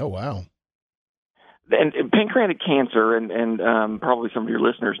 Oh, wow. And pancreatic cancer, and probably some of your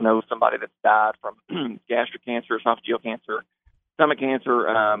listeners know somebody that's died from gastric cancer, esophageal cancer, stomach cancer,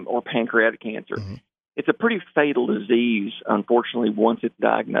 or pancreatic cancer. Mm-hmm. It's a pretty fatal disease, unfortunately, once it's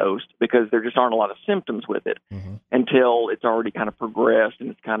diagnosed, because there just aren't a lot of symptoms with it until it's already kind of progressed and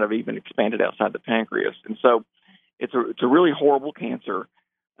it's kind of even expanded outside the pancreas. And so it's a really horrible cancer,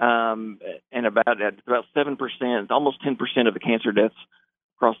 and about 7%, almost 10% of the cancer deaths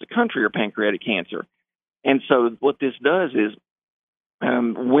across the country are pancreatic cancer. And so what this does is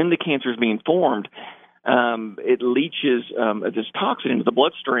when the cancer is being formed, it leaches this toxin into the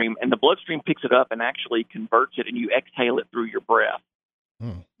bloodstream, and the bloodstream picks it up and actually converts it, and you exhale it through your breath.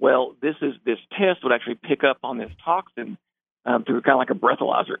 Well, this test would actually pick up on this toxin through kind of like a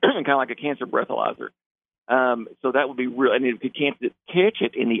breathalyzer, kind of like a cancer breathalyzer. So that would be real, and if you can't catch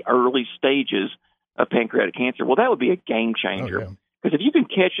it in the early stages of pancreatic cancer, well, that would be a game changer. Because if you can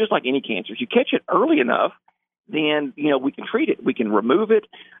catch, just like any cancer, if you catch it early enough, then, we can treat it. We can remove it.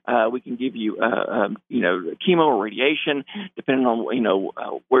 We can give you, chemo or radiation, depending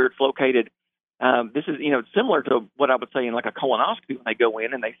on, where it's located. This is, similar to what I would say in like a colonoscopy when they go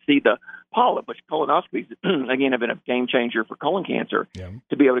in and they see the polyp, which colonoscopies, again, have been a game changer for colon cancer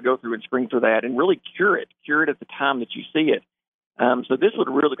to be able to go through and screen for that and really cure it at the time that you see it. So this could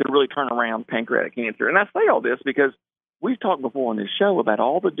really turn around pancreatic cancer. And I say all this because we've talked before on this show about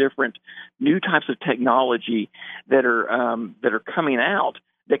all the different new types of technology that are coming out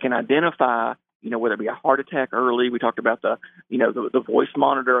that can identify, whether it be a heart attack early. We talked about the voice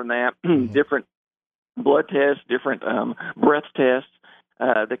monitor and that, different blood tests, different breath tests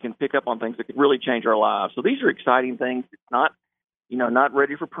that can pick up on things that could really change our lives. So these are exciting things. It's not, not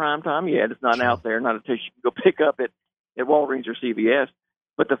ready for prime time yet. It's not out there, not a test you can go pick up at Walgreens or CVS.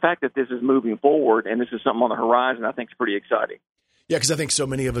 But the fact that this is moving forward and this is something on the horizon, I think is pretty exciting. Yeah, because I think so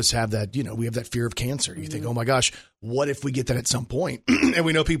many of us have that, we have that fear of cancer. You think, oh my gosh, what if we get that at some point? And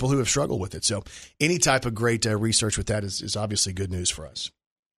we know people who have struggled with it. So any type of great research with that is obviously good news for us.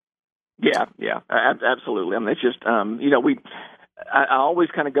 Yeah, absolutely. I mean, it's just, I always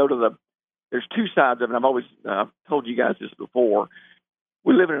kind of go to there's two sides of it. I've always told you guys this before.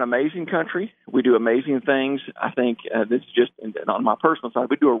 We live in an amazing country. We do amazing things. I think this is just on my personal side.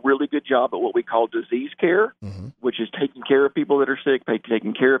 We do a really good job at what we call disease care, which is taking care of people that are sick,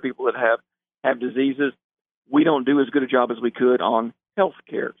 taking care of people that have diseases. We don't do as good a job as we could on health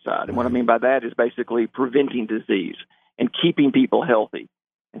care side. And what I mean by that is basically preventing disease and keeping people healthy.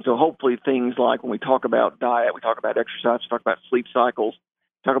 And so hopefully things like when we talk about diet, we talk about exercise, we talk about sleep cycles,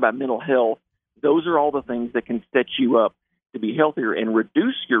 talk about mental health, those are all the things that can set you up to be healthier and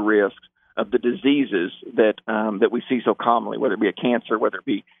reduce your risks of the diseases that we see so commonly, whether it be a cancer, whether it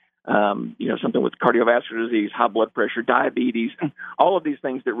be something with cardiovascular disease, high blood pressure, diabetes, all of these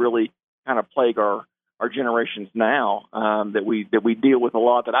things that really kind of plague our generations now that we deal with a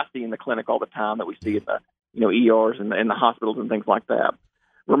lot, that I see in the clinic all the time, that we see in the ERs and the hospitals and things like that.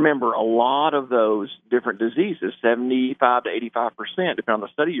 Remember, a lot of those different diseases, 75 to 85%, depending on the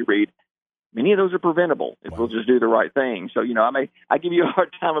study you read, many of those are preventable if we'll just do the right thing. So, I give you a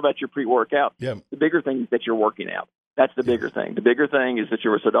hard time about your pre-workout. Yeah. The bigger thing is that you're working out. That's the bigger thing. The bigger thing is that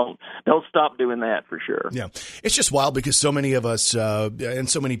so don't stop doing that for sure. Yeah. It's just wild because so many of us and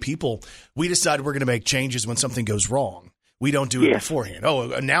so many people, we decide we're going to make changes when something goes wrong. We don't do it beforehand.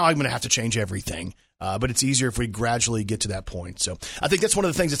 Oh, now I'm going to have to change everything. But it's easier if we gradually get to that point. So I think that's one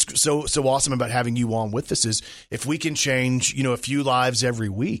of the things that's so awesome about having you on with us is if we can change, a few lives every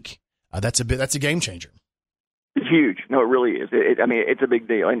week, that's a game changer. It's huge. No, it really is. It's a big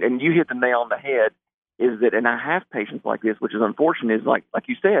deal. And you hit the nail on the head is that, and I have patients like this, which is unfortunate, is like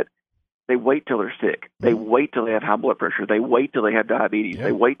you said, they wait till they're sick. They wait till they have high blood pressure. They wait till they have diabetes.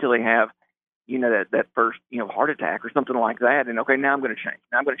 They wait till they have, that first, heart attack or something like that. And okay, now I'm going to change.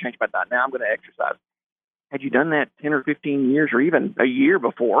 Now I'm going to change my diet. Now I'm going to exercise. Had you done that 10 or 15 years or even a year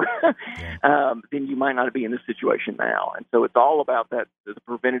before, then you might not be in this situation now. And so it's all about the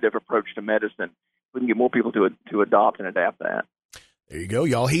preventative approach to medicine. We can get more people to adopt and adapt that. There you go,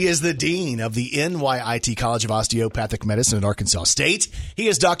 y'all. He is the dean of the NYIT College of Osteopathic Medicine at Arkansas State. He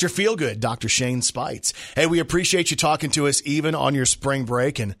is Dr. Feelgood, Dr. Shane Speights. Hey, we appreciate you talking to us even on your spring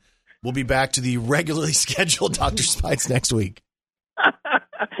break, and we'll be back to the regularly scheduled Dr. Speights next week.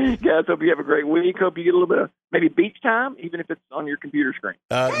 Guys, hope you have a great week. Hope you get a little bit of maybe beach time, even if it's on your computer screen.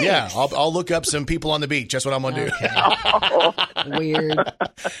 Yeah, I'll look up some people on the beach. That's what I'm going to do. Weird.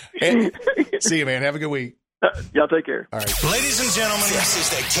 And see you, man. Have a good week. Y'all take care. All right. Ladies and gentlemen, this is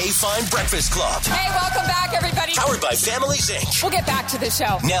the KFIN Breakfast Club. Hey, welcome back, everybody. Powered by Families Inc. We'll get back to the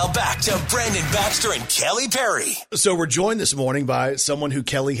show. Now back to Brandon Baxter and Kelly Perry. So we're joined this morning by someone who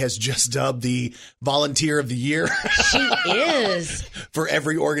Kelly has just dubbed the Volunteer of the Year. She is. For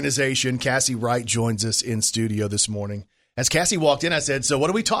every organization. Kassie Wright joins us in studio this morning. As Kassie walked in, I said, so what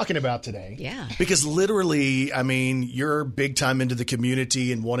are we talking about today? Yeah. Because literally, you're big time into the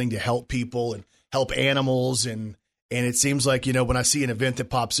community and wanting to help people and help animals. And it seems like, when I see an event that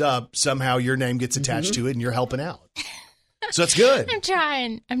pops up, somehow your name gets attached to it and you're helping out. So it's good.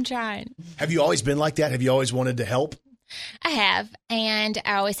 I'm trying. Have you always been like that? Have you always wanted to help? I have. And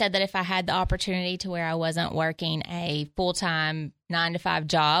I always said that if I had the opportunity to where I wasn't working a full-time 9-to-5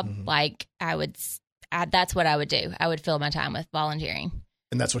 job, that's what I would do. I would fill my time with volunteering.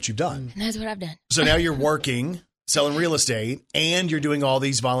 And that's what you've done. And that's what I've done. So now you're working, selling real estate, and you're doing all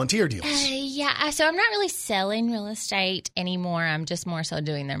these volunteer deals. So I'm not really selling real estate anymore. I'm just more so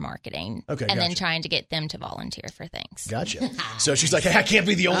doing their marketing. Okay, and then trying to get them to volunteer for things. Gotcha. So she's like, hey, I can't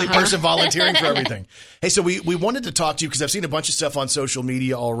be the only person volunteering for everything. Hey, so we wanted to talk to you because I've seen a bunch of stuff on social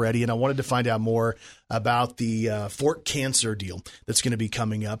media already, and I wanted to find out more about the Fort Cancer deal that's going to be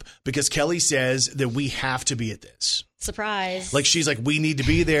coming up because Kelly says that we have to be at this. Surprise. Like she's like, we need to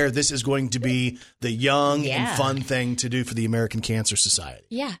be there. This is going to be the young and fun thing to do for the American Cancer Society.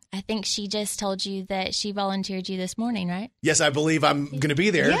 Yeah. I think she just told you that she volunteered you this morning, right? Yes, I believe I'm going to be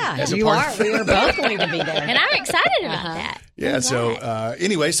there. Yeah, as a you part are. Of We are both going to be there. And I'm excited about that. Yeah. So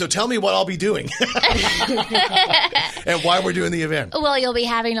anyway, so tell me what I'll be doing and why we're doing the event. Well, you'll be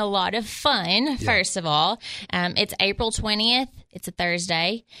having a lot of fun, first of all. It's April 20th. It's a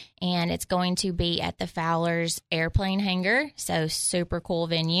Thursday, and it's going to be at the Fowler's Airplane Hangar. So super cool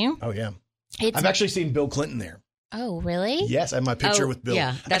venue. Oh, yeah. I've actually seen Bill Clinton there. Oh, really? Yes, I have my picture with Bill.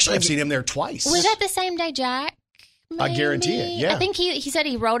 Yeah, actually, I've seen him there twice. Was that the same day, Jack? Maybe? I guarantee it, yeah. I think he said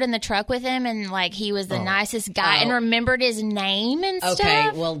he rode in the truck with him, and he was the nicest guy and remembered his name and stuff.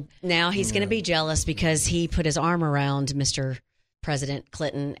 Okay, well, now he's going to be jealous because he put his arm around Mr. President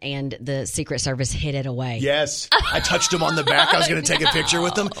Clinton and the Secret Service hid it away. Yes. I touched him on the back. I was going to take a picture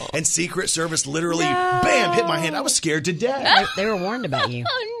with him, and Secret Service literally, bam, hit my hand. I was scared to death. They were warned about you.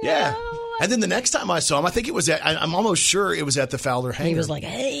 Oh, no. Yeah. And then the next time I saw him, I think it was I'm almost sure it was at the Fowler Hangar. He was like,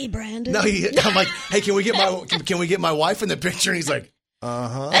 hey, Brandon. No, I'm like, hey, can we get my wife in the picture? And he's like,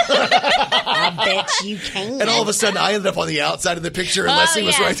 I bet you can. And all of a sudden, I ended up on the outside of the picture, and Leslie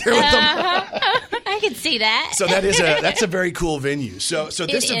was right there with them. I can see that. So that's a very cool venue. So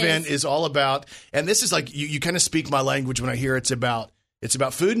this event is all about, and this is like you kind of speak my language when I hear it's about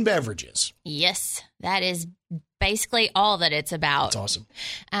food and beverages. Yes, that is basically all that it's about. That's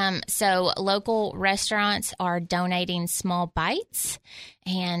awesome. So local restaurants are donating small bites.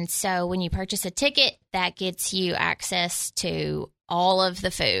 And so when you purchase a ticket, that gets you access to all of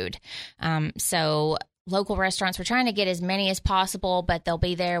the food. So local restaurants, we're trying to get as many as possible, but they'll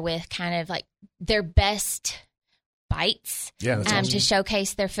be there with kind of like their best bites awesome. To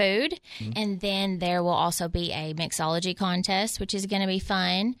showcase their food. Mm-hmm. And then there will also be a mixology contest, which is going to be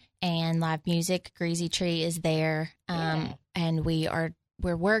fun, and live music. Greasy Tree is there. And we're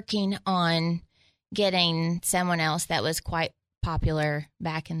working on getting someone else that was quite popular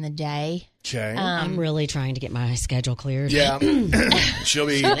back in the day. Okay. I'm really trying to get my schedule cleared. Yeah. she'll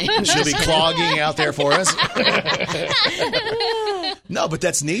be clogging out there for us. No, but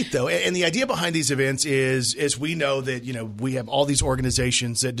that's neat though. And the idea behind these events is we know that, we have all these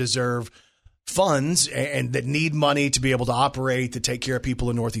organizations that deserve funds and that need money to be able to operate, to take care of people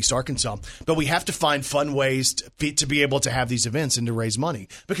in Northeast Arkansas. But we have to find fun ways to be able to have these events and to raise money.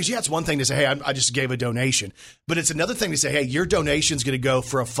 Because, it's one thing to say, hey, I just gave a donation. But it's another thing to say, hey, your donation is going to go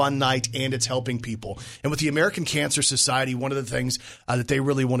for a fun night and it's helping people. And with the American Cancer Society, one of the things that they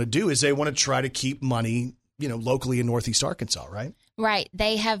really want to do is they want to try to keep money, locally in Northeast Arkansas, right? Right.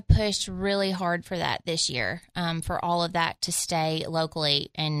 They have pushed really hard for that this year, for all of that to stay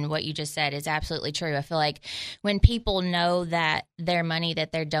locally. And what you just said is absolutely true. I feel like when people know that their money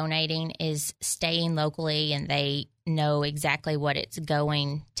that they're donating is staying locally and they know exactly what it's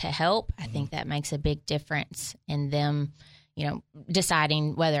going to help, I think that makes a big difference in them,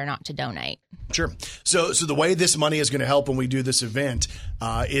 deciding whether or not to donate. Sure. So the way this money is going to help when we do this event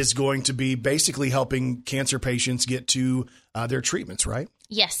is going to be basically helping cancer patients get to their treatments, right?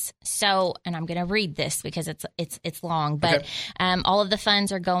 Yes. So, and I'm going to read this because it's long, but all of the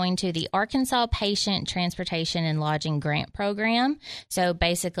funds are going to the Arkansas Patient Transportation and Lodging Grant Program. So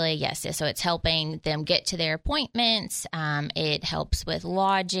basically, yes. So it's helping them get to their appointments. It helps with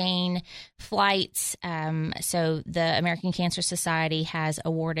lodging, flights. So the American Cancer Society has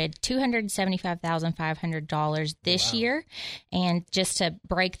awarded $275,500 this year. And just to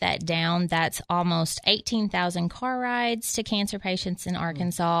break that down, that's almost 18,000 car rides to cancer patients in Arkansas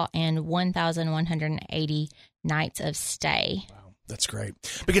and 1,180 nights of stay. Wow, that's great.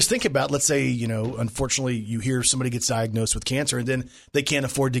 Because think about, let's say, unfortunately you hear somebody gets diagnosed with cancer and then they can't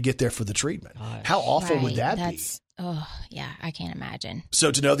afford to get there for the treatment. How awful would that be? Oh, yeah, I can't imagine.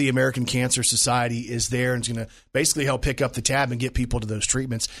 So to know the American Cancer Society is there and is going to basically help pick up the tab and get people to those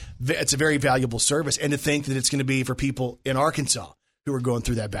treatments, it's a very valuable service. And to think that it's going to be for people in Arkansas who are going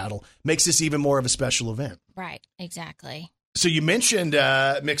through that battle makes this even more of a special event. Right, exactly. So you mentioned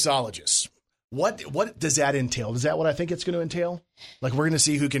mixologists. What does that entail? Is that what I think it's going to entail? Like we're going to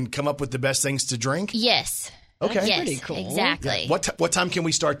see who can come up with the best things to drink? Yes. Okay. Yes, pretty cool. Exactly. Yeah. What time can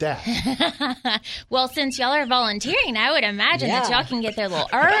we start that? Well, since y'all are volunteering, I would imagine that y'all can get there a little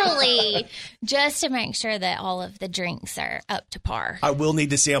early just to make sure that all of the drinks are up to par. I will need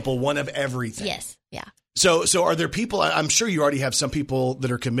to sample one of everything. Yes. Yeah. So are there people, I'm sure you already have some people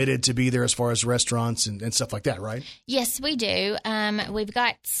that are committed to be there as far as restaurants and stuff like that, right? Yes, we do. We've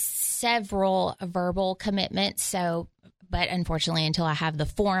got several verbal commitments, but unfortunately, until I have the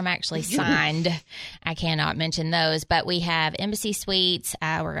form actually signed, I cannot mention those. But we have Embassy Suites,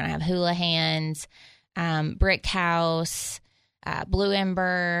 we're going to have Hula Hands, Brick House, Blue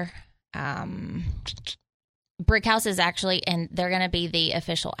Ember, Brick House is actually, and they're going to be the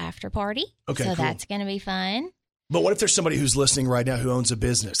official after party. Okay, so cool. that's going to be fun. But what if there's somebody who's listening right now who owns a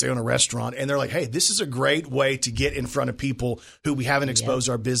business, they own a restaurant, and they're like, hey, this is a great way to get in front of people who we haven't exposed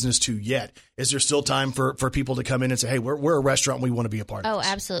our business to yet. Is there still time for people to come in and say, hey, we're a restaurant and we want to be a part of this?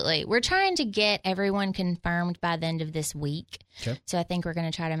 Oh, absolutely. We're trying to get everyone confirmed by the end of this week. Okay. So I think we're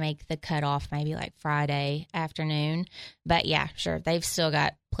going to try to make the cutoff maybe like Friday afternoon. But yeah, sure. They've still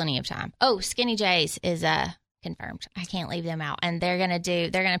got plenty of time. Oh, Skinny J's is confirmed. I can't leave them out. And they're going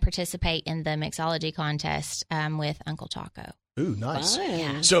to participate in the mixology contest with Uncle Taco. Ooh, nice.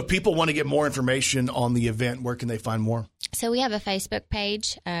 Fun. So if people want to get more information on the event, where can they find more? So we have a Facebook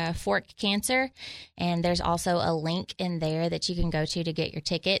page, Fork Cancer, and there's also a link in there that you can go to get your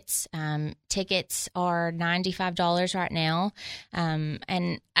tickets. Tickets are $95 right now.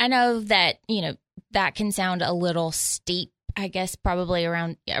 And I know that, that can sound a little steep, I guess, probably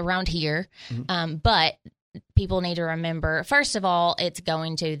around here. Mm-hmm. But people need to remember, first of all, it's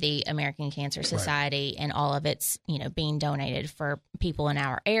going to the American Cancer Society and all of it's, being donated for people in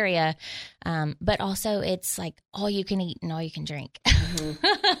our area. But also it's like all you can eat and all you can drink.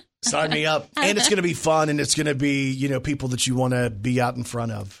 Sign me up. And it's going to be fun, and it's going to be, people that you want to be out in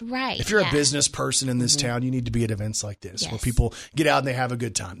front of. Right. If you're a business person in this town, you need to be at events like this where people get out and they have a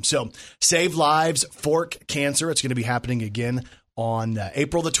good time. So Save Lives, Fork Cancer. It's going to be happening again on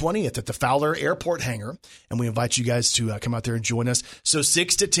April the 20th at the Fowler Airport Hangar. And we invite you guys to come out there and join us. So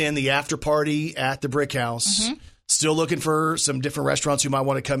 6 to 10, the after party at the Brick House. Still looking for some different restaurants who might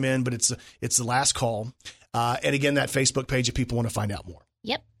want to come in, but it's the last call. And again, that Facebook page if people want to find out more.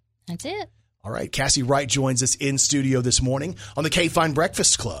 Yep. That's it. All right. Kassie Wright joins us in studio this morning on the KFIN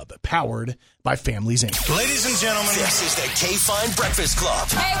Breakfast Club, powered by Families Inc. Ladies and gentlemen, this is the KFIN Breakfast Club.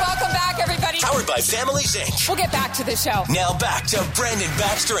 Hey, welcome back, everybody. Powered by Families Inc. We'll get back to the show. Now back to Brandon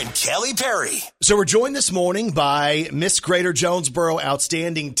Baxter and Kelly Perry. So we're joined this morning by Miss Greater Jonesboro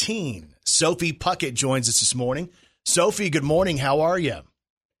Outstanding Teen. Sophie Puckett joins us this morning. Sophie, good morning. How are you?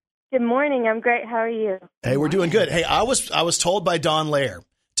 Good morning. I'm great. How are you? Hey, we're doing good. Hey, I was told by Dawn Lair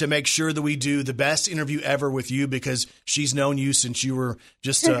to make sure that we do the best interview ever with you because she's known you since you were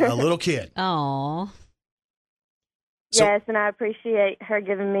just a little kid. Oh. Yes, and I appreciate her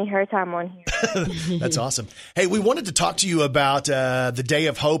giving me her time on here. That's awesome. Hey, we wanted to talk to you about the Day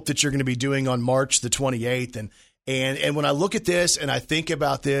of Hope that you're going to be doing on March the 28th. And when I look at this and I think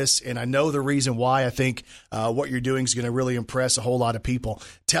about this and I know the reason why I think what you're doing is going to really impress a whole lot of people,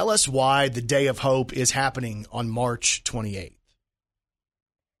 tell us why the Day of Hope is happening on March 28th.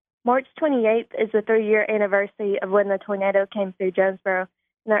 March 28th is the 3-year anniversary of when the tornado came through Jonesboro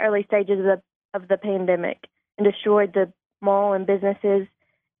in the early stages of the pandemic and destroyed the mall and businesses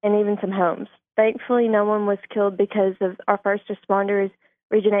and even some homes. Thankfully, no one was killed because of our first responders,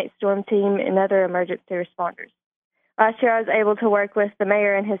 Region 8 Storm Team, and other emergency responders. Last year, I was able to work with the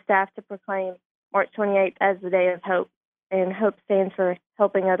mayor and his staff to proclaim March 28th as the Day of Hope, and HOPE stands for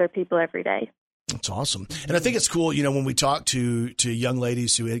helping other people every day. That's awesome. And I think it's cool, when we talk to young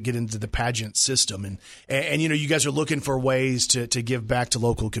ladies who get into the pageant system and you guys are looking for ways to give back to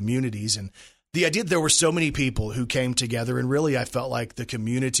local communities. And the idea that there were so many people who came together, and really I felt like the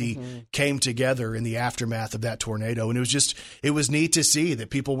community came together in the aftermath of that tornado. And it was neat to see that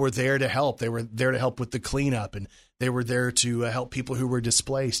people were there to help. They were there to help with the cleanup, and they were there to help people who were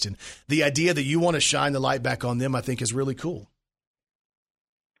displaced. And the idea that you want to shine the light back on them, I think is really cool.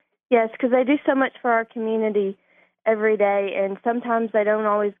 Yes, because they do so much for our community every day, and sometimes they don't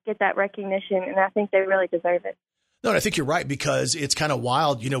always get that recognition, and I think they really deserve it. No, and I think you're right, because it's kind of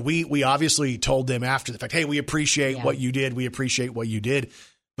wild. We obviously told them after the fact, hey, we appreciate what you did. We appreciate what you did.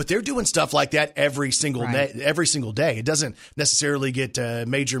 But they're doing stuff like that every single day. It doesn't necessarily get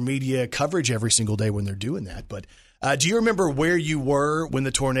major media coverage every single day when they're doing that. But do you remember where you were when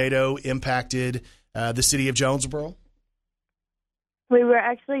the tornado impacted the city of Jonesboro? We were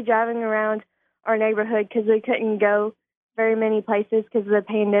actually driving around our neighborhood because we couldn't go very many places because of the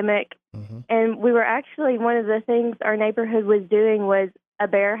pandemic. And we were actually, one of the things our neighborhood was doing was a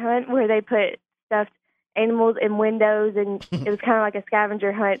bear hunt where they put stuffed animals in windows, and it was kind of like a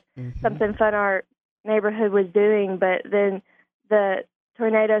scavenger hunt, something fun our neighborhood was doing. But then the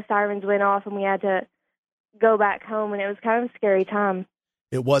tornado sirens went off and we had to go back home, and it was kind of a scary time.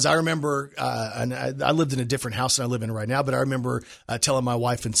 It was. I remember, and I lived in a different house than I live in right now, but I remember telling my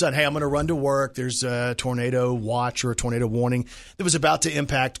wife and son, hey, I'm going to run to work. There's a tornado watch or a tornado warning that was about to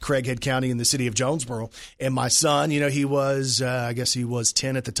impact Craighead County in the city of Jonesboro. And my son, he was, I guess he was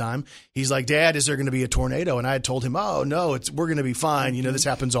 10 at the time. He's like, Dad, is there going to be a tornado? And I had told him, oh, no, we're going to be fine. This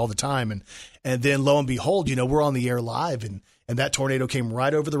happens all the time. And then lo and behold, we're on the air live, and that tornado came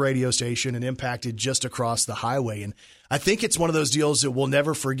right over the radio station and impacted just across the highway. And I think it's one of those deals that we'll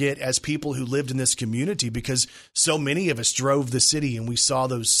never forget as people who lived in this community, because so many of us drove the city and we saw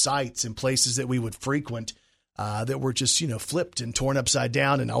those sites and places that we would frequent that were just, flipped and torn upside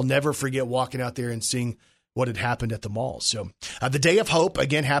down. And I'll never forget walking out there and seeing what had happened at the mall. So the Day of Hope,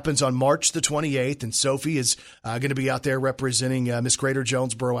 again, happens on March the 28th, and Sophie is going to be out there representing Miss Greater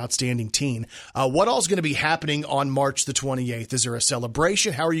Jonesboro Outstanding Teen. What all is going to be happening on March the 28th? Is there a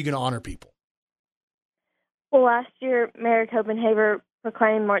celebration? How are you going to honor people? Well, last year, Mayor Copenhaver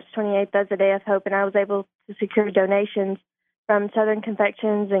proclaimed March 28th as a Day of Hope, and I was able to secure donations from Southern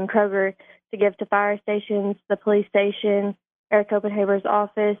Confections and Kroger to give to fire stations, the police station, Mayor Copenhaver's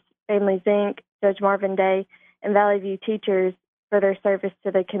office, Families Inc., Judge Marvin Day, and Valley View teachers for their service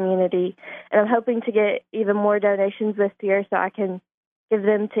to the community. And I'm hoping to get even more donations this year so I can give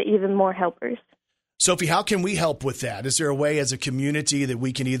them to even more helpers. Sophie, how can we help with that? Is there a way as a community that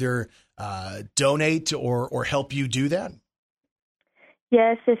we can either donate or help you do that?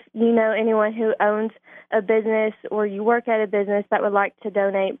 Yes, if you know anyone who owns a business or you work at a business that would like to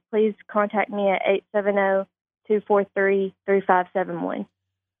donate, please contact me at 870-243-3571.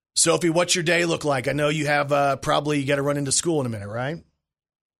 Sophie, what's your day look like? I know you have probably you got to run into school in a minute, right?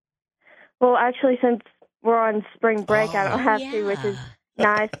 Well, actually, since we're on spring break, I don't have to, which is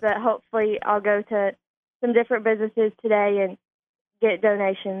nice, but hopefully I'll go to some different businesses today and get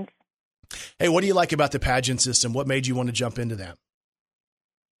donations. Hey, what do you like about the pageant system? What made you want to jump into that?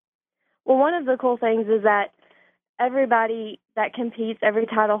 Well, one of the cool things is that everybody that competes, every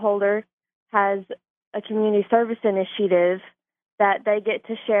title holder, has a community service initiative that they get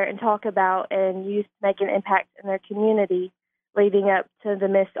to share and talk about and use to make an impact in their community leading up to the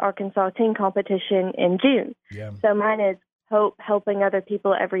Miss Arkansas Teen competition in June. Yeah. So mine is Hope, helping other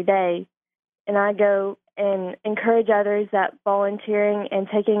people every day. And I go and encourage others that volunteering and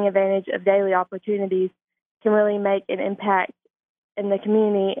taking advantage of daily opportunities can really make an impact in the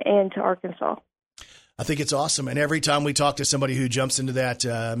community and to Arkansas. I think it's awesome. And every time we talk to somebody who jumps into that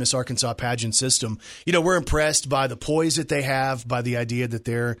Miss Arkansas pageant system, you know, we're impressed by the poise that they have, by the idea that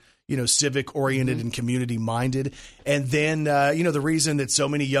they're, you know, civic oriented and community minded. And then, you know, the reason that so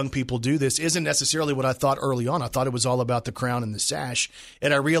many young people do this isn't necessarily what I thought early on. I thought it was all about the crown and the sash.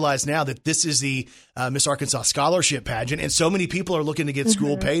 And I realize now that this is the Miss Arkansas scholarship pageant. And so many people are looking to get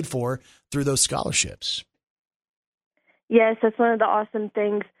school paid for through those scholarships. Yes, that's one of the awesome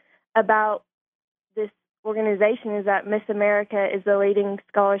things about this organization is that Miss America is the leading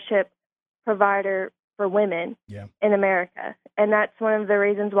scholarship provider for women in America. And that's one of the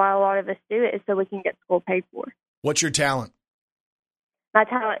reasons why a lot of us do it is so we can get school paid for. What's your talent? My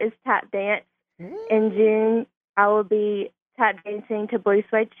talent is tap dance. In June, I will be tap dancing to Blue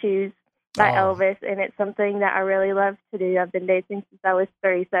Suede Shoes by Elvis, and it's something that I really love to do. I've been dancing since I was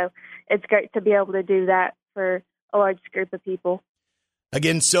 3, so it's great to be able to do that for a large group of people.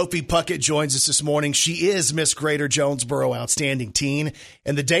 Again, Sophie Puckett joins us this morning. She is Miss Greater Jonesboro Outstanding Teen.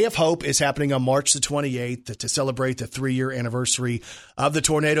 And the Day of Hope is happening on March the 28th to celebrate the 3-year anniversary of the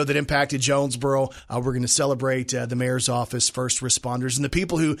tornado that impacted Jonesboro. We're going to celebrate the mayor's office, first responders, and the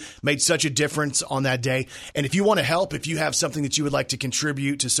people who made such a difference on that day. And if you want to help, if you have something that you would like to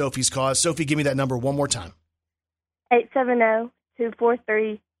contribute to Sophie's cause, Sophie, give me that number one more time.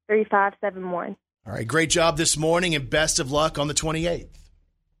 870-243-3571. All right, great job this morning and best of luck on the 28th.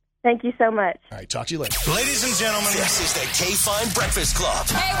 Thank you so much. All right, talk to you later. Ladies and gentlemen, this is the KFIN Breakfast Club.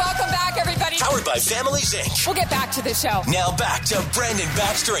 Hey, welcome back, everybody. Powered by Families Inc. We'll get back to the show. Now back to Brandon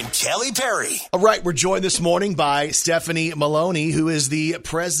Baxter and Kelly Perry. All right, we're joined this morning by Stephanie Maloney, who is the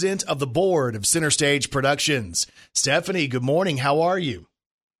president of the board of Center Stage Productions. Stephanie, good morning. How are you?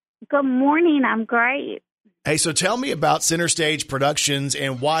 Good morning. I'm great. Hey, so tell me about Center Stage Productions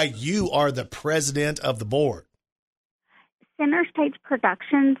and why you are the president of the board. Center Stage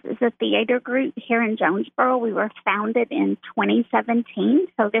Productions is a theater group here in Jonesboro. We were founded in 2017,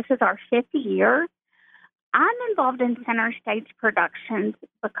 so this is our 5th year. I'm involved in Center Stage Productions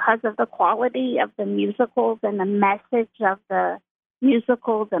because of the quality of the musicals and the message of the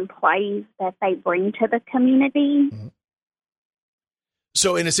musicals and plays that they bring to the community. Mm-hmm.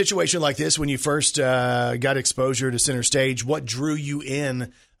 So in a situation like this, when you first got exposure to Center Stage, what drew you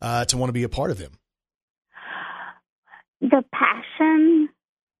in to want to be a part of them? The passion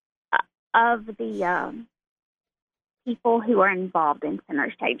of the people who are involved in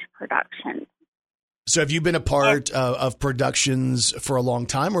Center Stage Productions. So have you been a part of productions for a long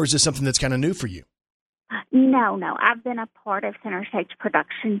time, or is this something that's kind of new for you? No. I've been a part of Center Stage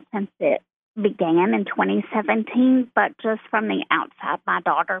Productions since it began in 2017, but just from the outside, my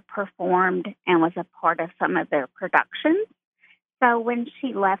daughter performed and was a part of some of their productions. So when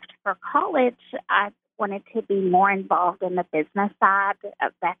she left for college, I wanted to be more involved in the business side.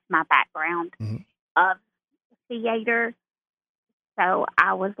 That's my background of theater. So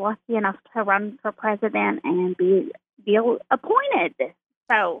I was lucky enough to run for president and be appointed.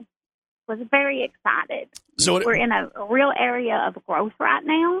 So was very excited. So we're in a real area of growth right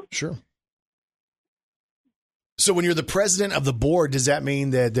now. Sure. So when you're the president of the board, does that mean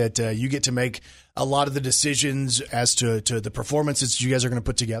that you get to make a lot of the decisions as to the performances you guys are going to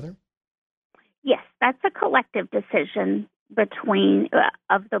put together? Yes, that's a collective decision between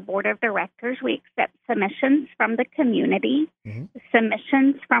of the board of directors. We accept submissions from the community,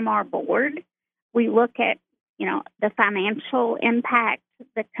 submissions from our board. We look at, the financial impact,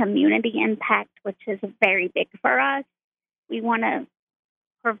 the community impact, which is very big for us. We want to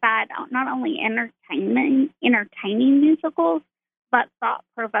provide not only entertaining musicals, but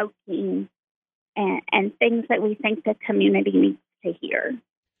thought-provoking and things that we think the community needs to hear.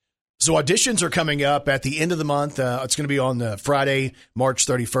 So auditions are coming up at the end of the month. It's going to be on Friday, March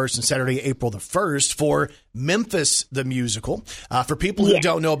 31st and Saturday, April the 1st for Memphis, the musical. For people who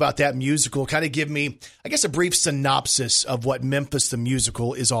don't know about that musical, kind of give me, I guess, a brief synopsis of what Memphis, the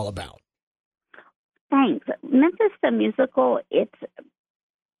musical is all about. Thanks. Memphis, the musical, it's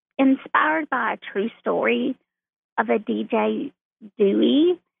inspired by a true story of a DJ,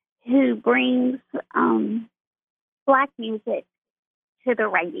 Dewey, who brings Black music to the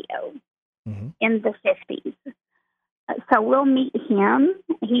radio in the 50s. So we'll meet him.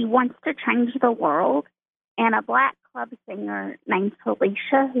 He wants to change the world, and a Black club singer named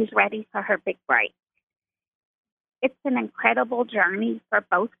Felicia who's ready for her big break. It's an incredible journey for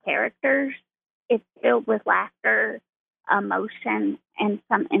both characters. It's filled with laughter, emotion, and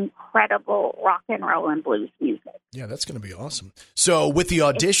some incredible rock and roll and blues music. Yeah, that's going to be awesome. So with the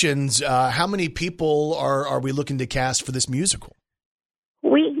auditions, how many people are we looking to cast for this musical?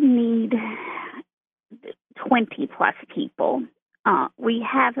 We need 20-plus people. We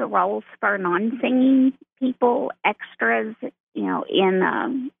have roles for non-singing people, extras,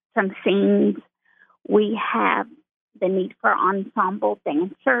 in some scenes. We have the need for ensemble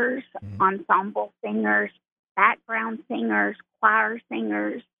dancers, ensemble singers, background singers, choir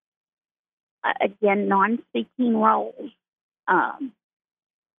singers, again, non-speaking roles.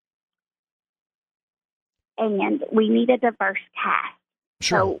 And we need a diverse cast.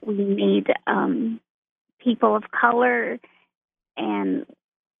 Sure. So we need people of color and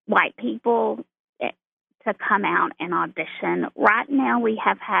white people to come out and audition. Right now we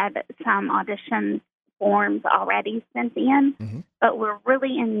have had some audition forms already sent in, but we're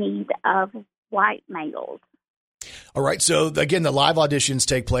really in need of white males. All right. So again, the live auditions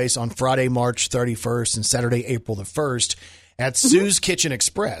take place on Friday, March 31st and Saturday, April the 1st at Sue's Kitchen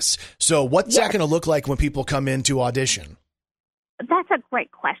Express. So what's that going to look like when people come in to audition? That's a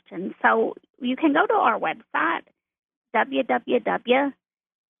great question. So you can go to our website,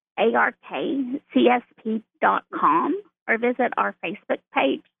 www.arkcsp.com, or visit our Facebook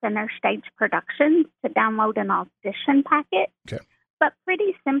page, Center Stage Productions, to download an audition packet. Okay. But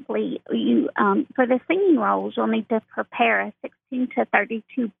pretty simply, you for the singing roles, you'll need to prepare 16 to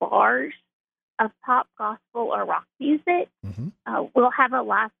 32 bars of pop, gospel, or rock music. We'll have a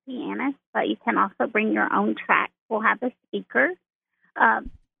live pianist, but you can also bring your own track. We'll have a speaker.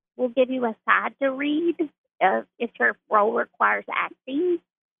 We'll give you a side to read if your role requires acting.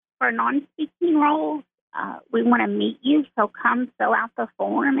 For non-speaking roles, we want to meet you, so come fill out the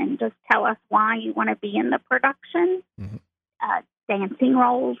form and just tell us why you want to be in the production. Dancing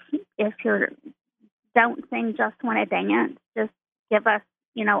roles, if you don't sing, just want to dance, just give us,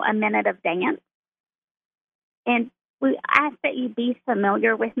 a minute of dance. And we ask that you be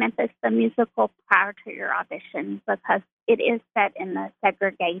familiar with Memphis, the musical, prior to your audition, because it is set in the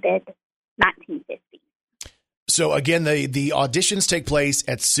segregated 1950s. So again, the auditions take place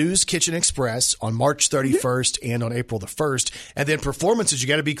at Sue's Kitchen Express on March 31st and on April the 1st. And then performances, you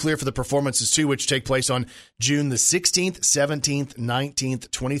got to be clear for the performances too, which take place on June the 16th, 17th, 19th,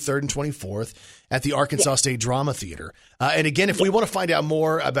 23rd, and 24th at the Arkansas State Drama Theater. And again, if we want to find out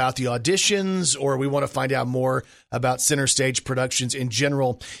more about the auditions or we want to find out more about Center Stage Productions in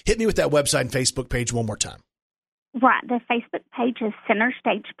general, hit me with that website and Facebook page one more time. Right. The Facebook page is Center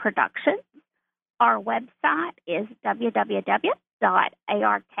Stage Productions. Our website is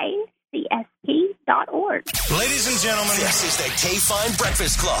www.arkcsp.org. Ladies and gentlemen, this is the KFIN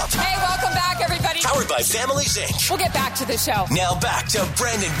Breakfast Club. Hey, welcome back, everybody. Powered by Families Inc. We'll get back to the show. Now back to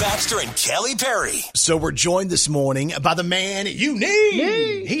Brandon Baxter and Kelly Perry. So we're joined this morning by the man you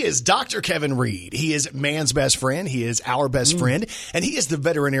need. He is Dr. Kevin Reed. He is man's best friend. He is our best friend. And he is the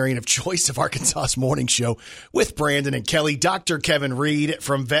veterinarian of choice of Arkansas's morning show with Brandon and Kelly. Dr. Kevin Reed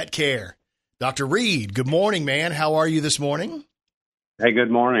from VetCare. Dr. Reed, good morning, man. How are you this morning? Hey, good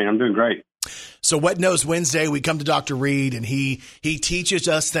morning. I'm doing great. So Wet Nose Wednesday, we come to Dr. Reed, and he teaches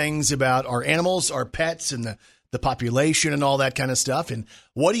us things about our animals, our pets, and the population and all that kind of stuff. And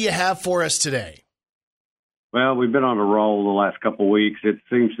what do you have for us today? Well, we've been on a roll the last couple of weeks. It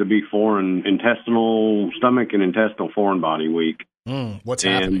seems to be stomach and intestinal foreign body week. What's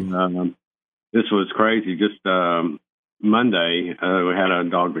happening? This was crazy. Just Monday, we had a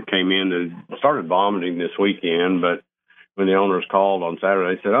dog that came in that started vomiting this weekend, but when the owners called on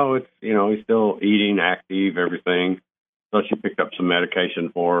Saturday, they said, it's, he's still eating, active, everything. So she picked up some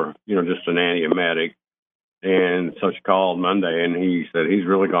medication for, just an antiemetic. And so she called Monday, and he said he's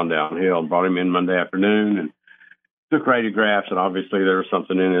really gone downhill. Brought him in Monday afternoon and took radiographs, and obviously there was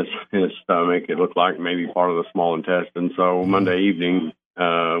something in his stomach. It looked like maybe part of the small intestine. So Monday evening,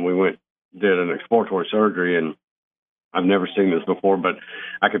 we went did an exploratory surgery, and I've never seen this before, but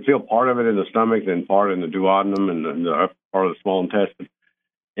I could feel part of it in the stomach and part in the duodenum and the upper part of the small intestine.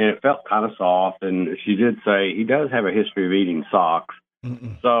 And it felt kind of soft. And she did say he does have a history of eating socks.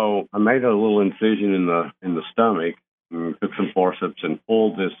 So I made a little incision in the stomach, and took some forceps and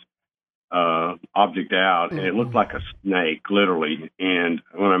pulled this object out, and it looked like a snake, literally. And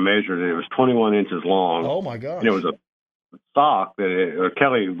when I measured it, it was 21 inches long. Oh my gosh! And it was a sock that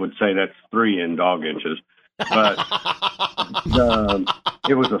Kelly would say that's 3 in dog inches. But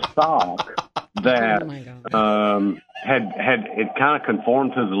it was a sock that had it kind of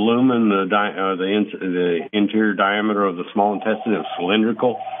conformed to the lumen, the interior diameter of the small intestine. It was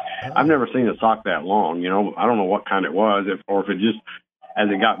cylindrical. I've never seen a sock that long. I don't know what kind it was, or if it just, as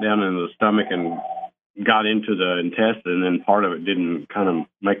it got down into the stomach and got into the intestine, then part of it didn't kind of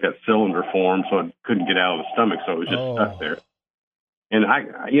make that cylinder form, so it couldn't get out of the stomach, so it was just stuck there. And I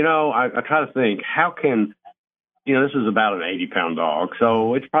try to think, how can, this is about an 80-pound dog,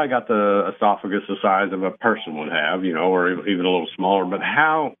 so it's probably got the esophagus the size of a person would have, or even a little smaller. But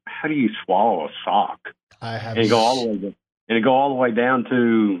how do you swallow a sock? And go all the way down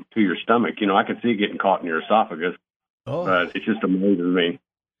to your stomach? I could see it getting caught in your esophagus, but it's just amazing me.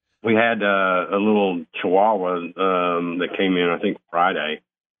 We had a little Chihuahua that came in, I think Thursday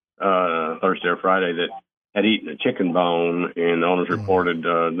or Friday, that had eaten a chicken bone, and the owners reported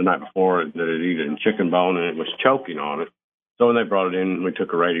the night before that it had eaten chicken bone, and it was choking on it. So when they brought it in, we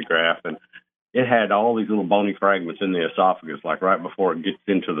took a radiograph, and it had all these little bony fragments in the esophagus, like right before it gets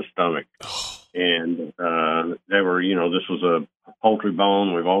into the stomach. And they were, this was a poultry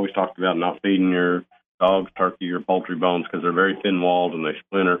bone. We've always talked about not feeding your dogs turkey or poultry bones because they're very thin-walled and they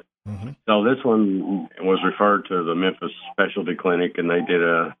splinter. So this one was referred to the Memphis specialty clinic, and they did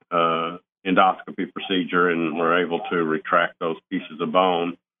a endoscopy procedure and were able to retract those pieces of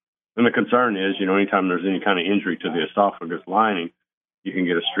bone. And the concern is, anytime there's any kind of injury to the esophagus lining, you can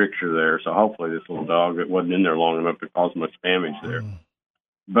get a stricture there. So hopefully this little dog, it wasn't in there long enough to cause much damage there.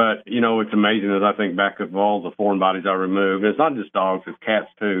 But, it's amazing as I think back of all the foreign bodies I removed. It's not just dogs, it's cats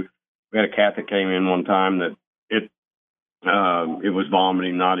too. We had a cat that came in one time that it was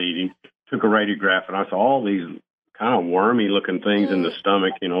vomiting, not eating. Took a radiograph, and I saw all these kind of wormy looking things in the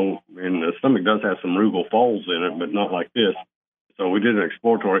stomach, and the stomach does have some rugal folds in it, but not like this. So we did an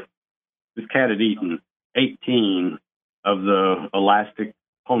exploratory. This cat had eaten 18 of the elastic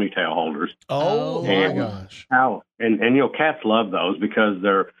ponytail holders. Oh my gosh. And cats love those because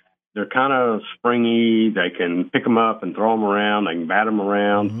they're kind of springy. They can pick them up and throw them around. They can bat them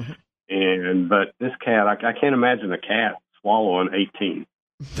around. But this cat, I can't imagine a cat swallowing 18.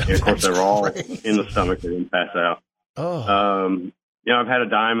 And of course, they were all in the stomach. They didn't pass out. I've had a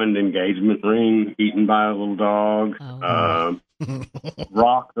diamond engagement ring eaten by a little dog.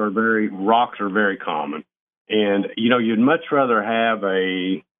 Rocks are very common. And, you'd much rather have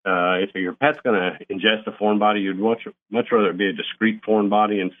if your pet's going to ingest a foreign body, you'd much rather it be a discrete foreign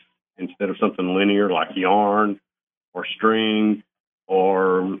body instead of something linear like yarn or string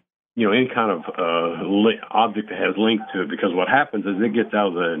or, any kind of object that has link to it. Because what happens is it gets out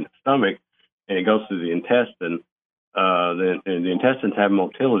of the stomach and it goes through the intestine. The intestines have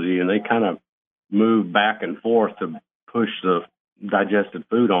motility, and they kind of move back and forth to push the digested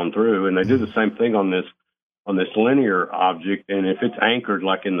food on through. And they do the same thing on this linear object. And if it's anchored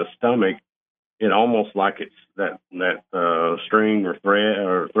like in the stomach, it almost like it's that string or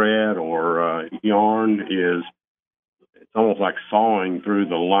thread or yarn is. It's almost like sawing through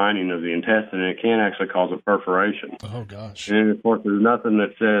the lining of the intestine, and it can actually cause a perforation. Oh gosh! And of course, there's nothing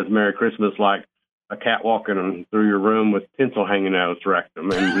that says "Merry Christmas" like a cat walking through your room with tinsel hanging out its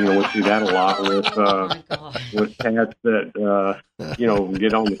rectum. And, we see that a lot with cats that,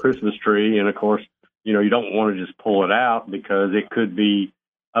 get on the Christmas tree. And, of course, you don't want to just pull it out because it could be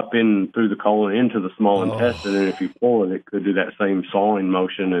up in through the colon into the small intestine. And if you pull it, it could do that same sawing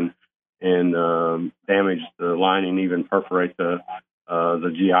motion and damage the lining, even perforate the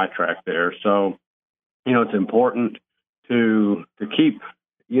GI tract there. So, it's important to keep,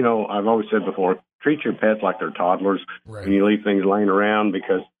 I've always said before, treat your pets like they're toddlers when you leave things laying around,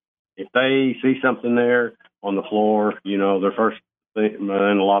 because if they see something there on the floor, their first thing,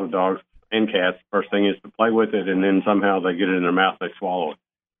 and a lot of dogs and cats, first thing is to play with it, and then somehow they get it in their mouth, they swallow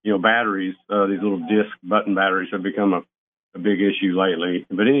it. Batteries, these little disc button batteries have become a big issue lately.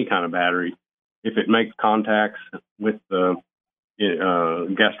 But any kind of battery, if it makes contacts with the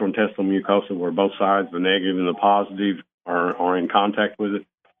gastrointestinal mucosa where both sides, the negative and the positive, are in contact with it,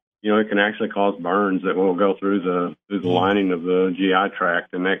 it can actually cause burns that will go through the lining of the GI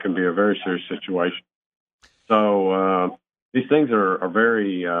tract, and that can be a very serious situation. So these things are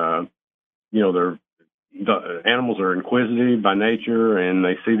very the animals are inquisitive by nature, and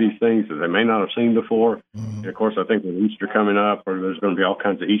they see these things that they may not have seen before. And of course, I think with Easter coming up, or there's going to be all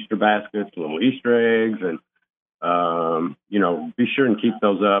kinds of Easter baskets, little Easter eggs, and be sure and keep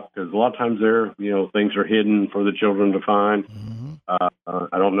those up, because a lot of times things are hidden for the children to find.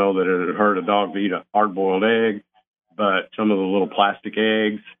 I don't know that it would hurt a dog to eat a hard-boiled egg, but some of the little plastic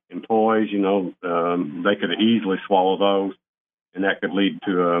eggs and toys, they could easily swallow those, and that could lead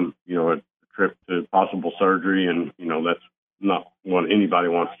to a trip to possible surgery, and that's not what anybody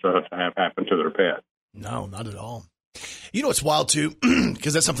wants to have happen to their pet. No, not at all. It's wild too,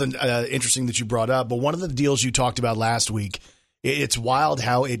 because that's something interesting that you brought up. But one of the deals you talked about last week, it's wild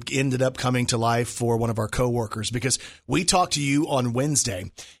how it ended up coming to life for one of our coworkers, because we talked to you on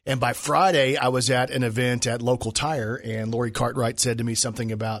Wednesday, and by Friday I was at an event at Local Tire, and Lori Cartwright said to me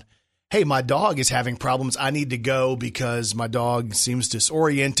something about, hey, my dog is having problems. I need to go because my dog seems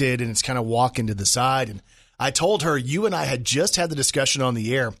disoriented and it's kind of walking to the side. And I told her you and I had just had the discussion on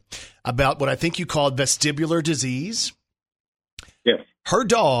the air about what I think you called vestibular disease. Yes. Her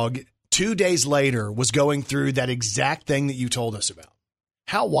dog, 2 days later, was going through that exact thing that you told us about.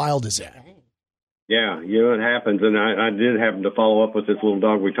 How wild is that? Yeah, it happens. And I did happen to follow up with this little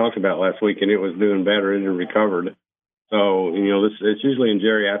dog we talked about last week, and it was doing better. It had recovered. So, it's usually in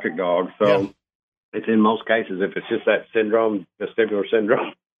geriatric dogs. So It's in most cases, if it's just that syndrome, vestibular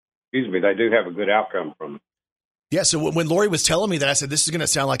syndrome, they do have a good outcome from it. Yeah, so when Lori was telling me that, I said, this is going to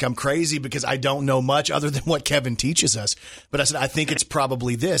sound like I'm crazy because I don't know much other than what Kevin teaches us. But I said, I think it's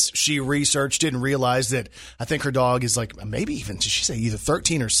probably this. She researched it and realized that I think her dog is like maybe even, did she say either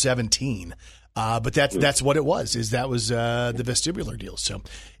 13 or 17? But that's what it was, that was the vestibular deal. So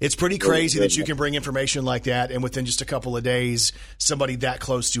it's pretty crazy that you can bring information like that, and within just a couple of days, somebody that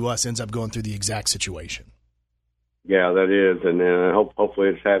close to us ends up going through the exact situation. Yeah, that is. And hopefully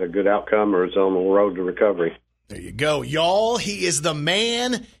it's had a good outcome, or it's on the road to recovery. There you go, y'all. He is the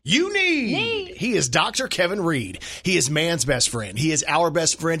man you need. He is Dr. Kevin Reed. He is man's best friend. He is our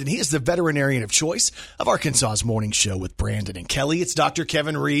best friend, and he is the veterinarian of choice of Arkansas's Morning Show with Brandon and Kelly. It's Dr.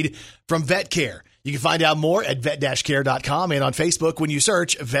 Kevin Reed from VetCare. You can find out more at vet-care.com and on Facebook when you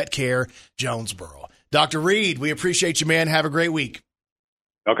search VetCare Jonesboro. Dr. Reed, we appreciate you, man. Have a great week.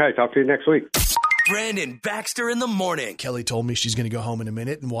 Okay, talk to you next week. Brandon Baxter in the morning. Kelly told me she's going to go home in a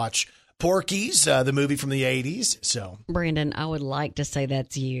minute and watch Porky's, the movie from the 80s. So, Brandon, I would like to say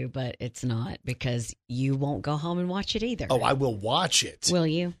that's you, but it's not, because you won't go home and watch it either. Oh, I will watch it. Will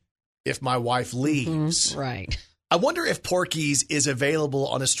you? If my wife leaves. Mm-hmm. Right. I wonder if Porky's is available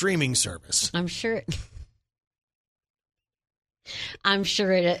on a streaming service. I'm sure it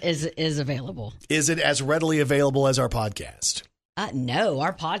is available. Is it as readily available as our podcast? No,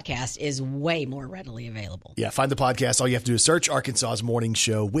 our podcast is way more readily available. Yeah, find the podcast. All you have to do is search Arkansas's Morning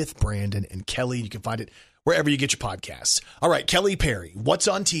Show with Brandon and Kelly. You can find it wherever you get your podcasts. All right, Kelly Perry, what's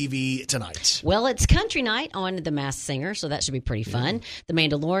on TV tonight? Well, it's country night on The Masked Singer, so that should be pretty fun. The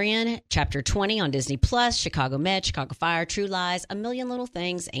Mandalorian, Chapter 20 on Disney+, Chicago Med, Chicago Fire, True Lies, A Million Little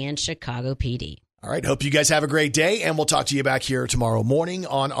Things, and Chicago PD. All right, hope you guys have a great day, and we'll talk to you back here tomorrow morning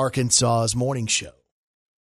on Arkansas's Morning Show.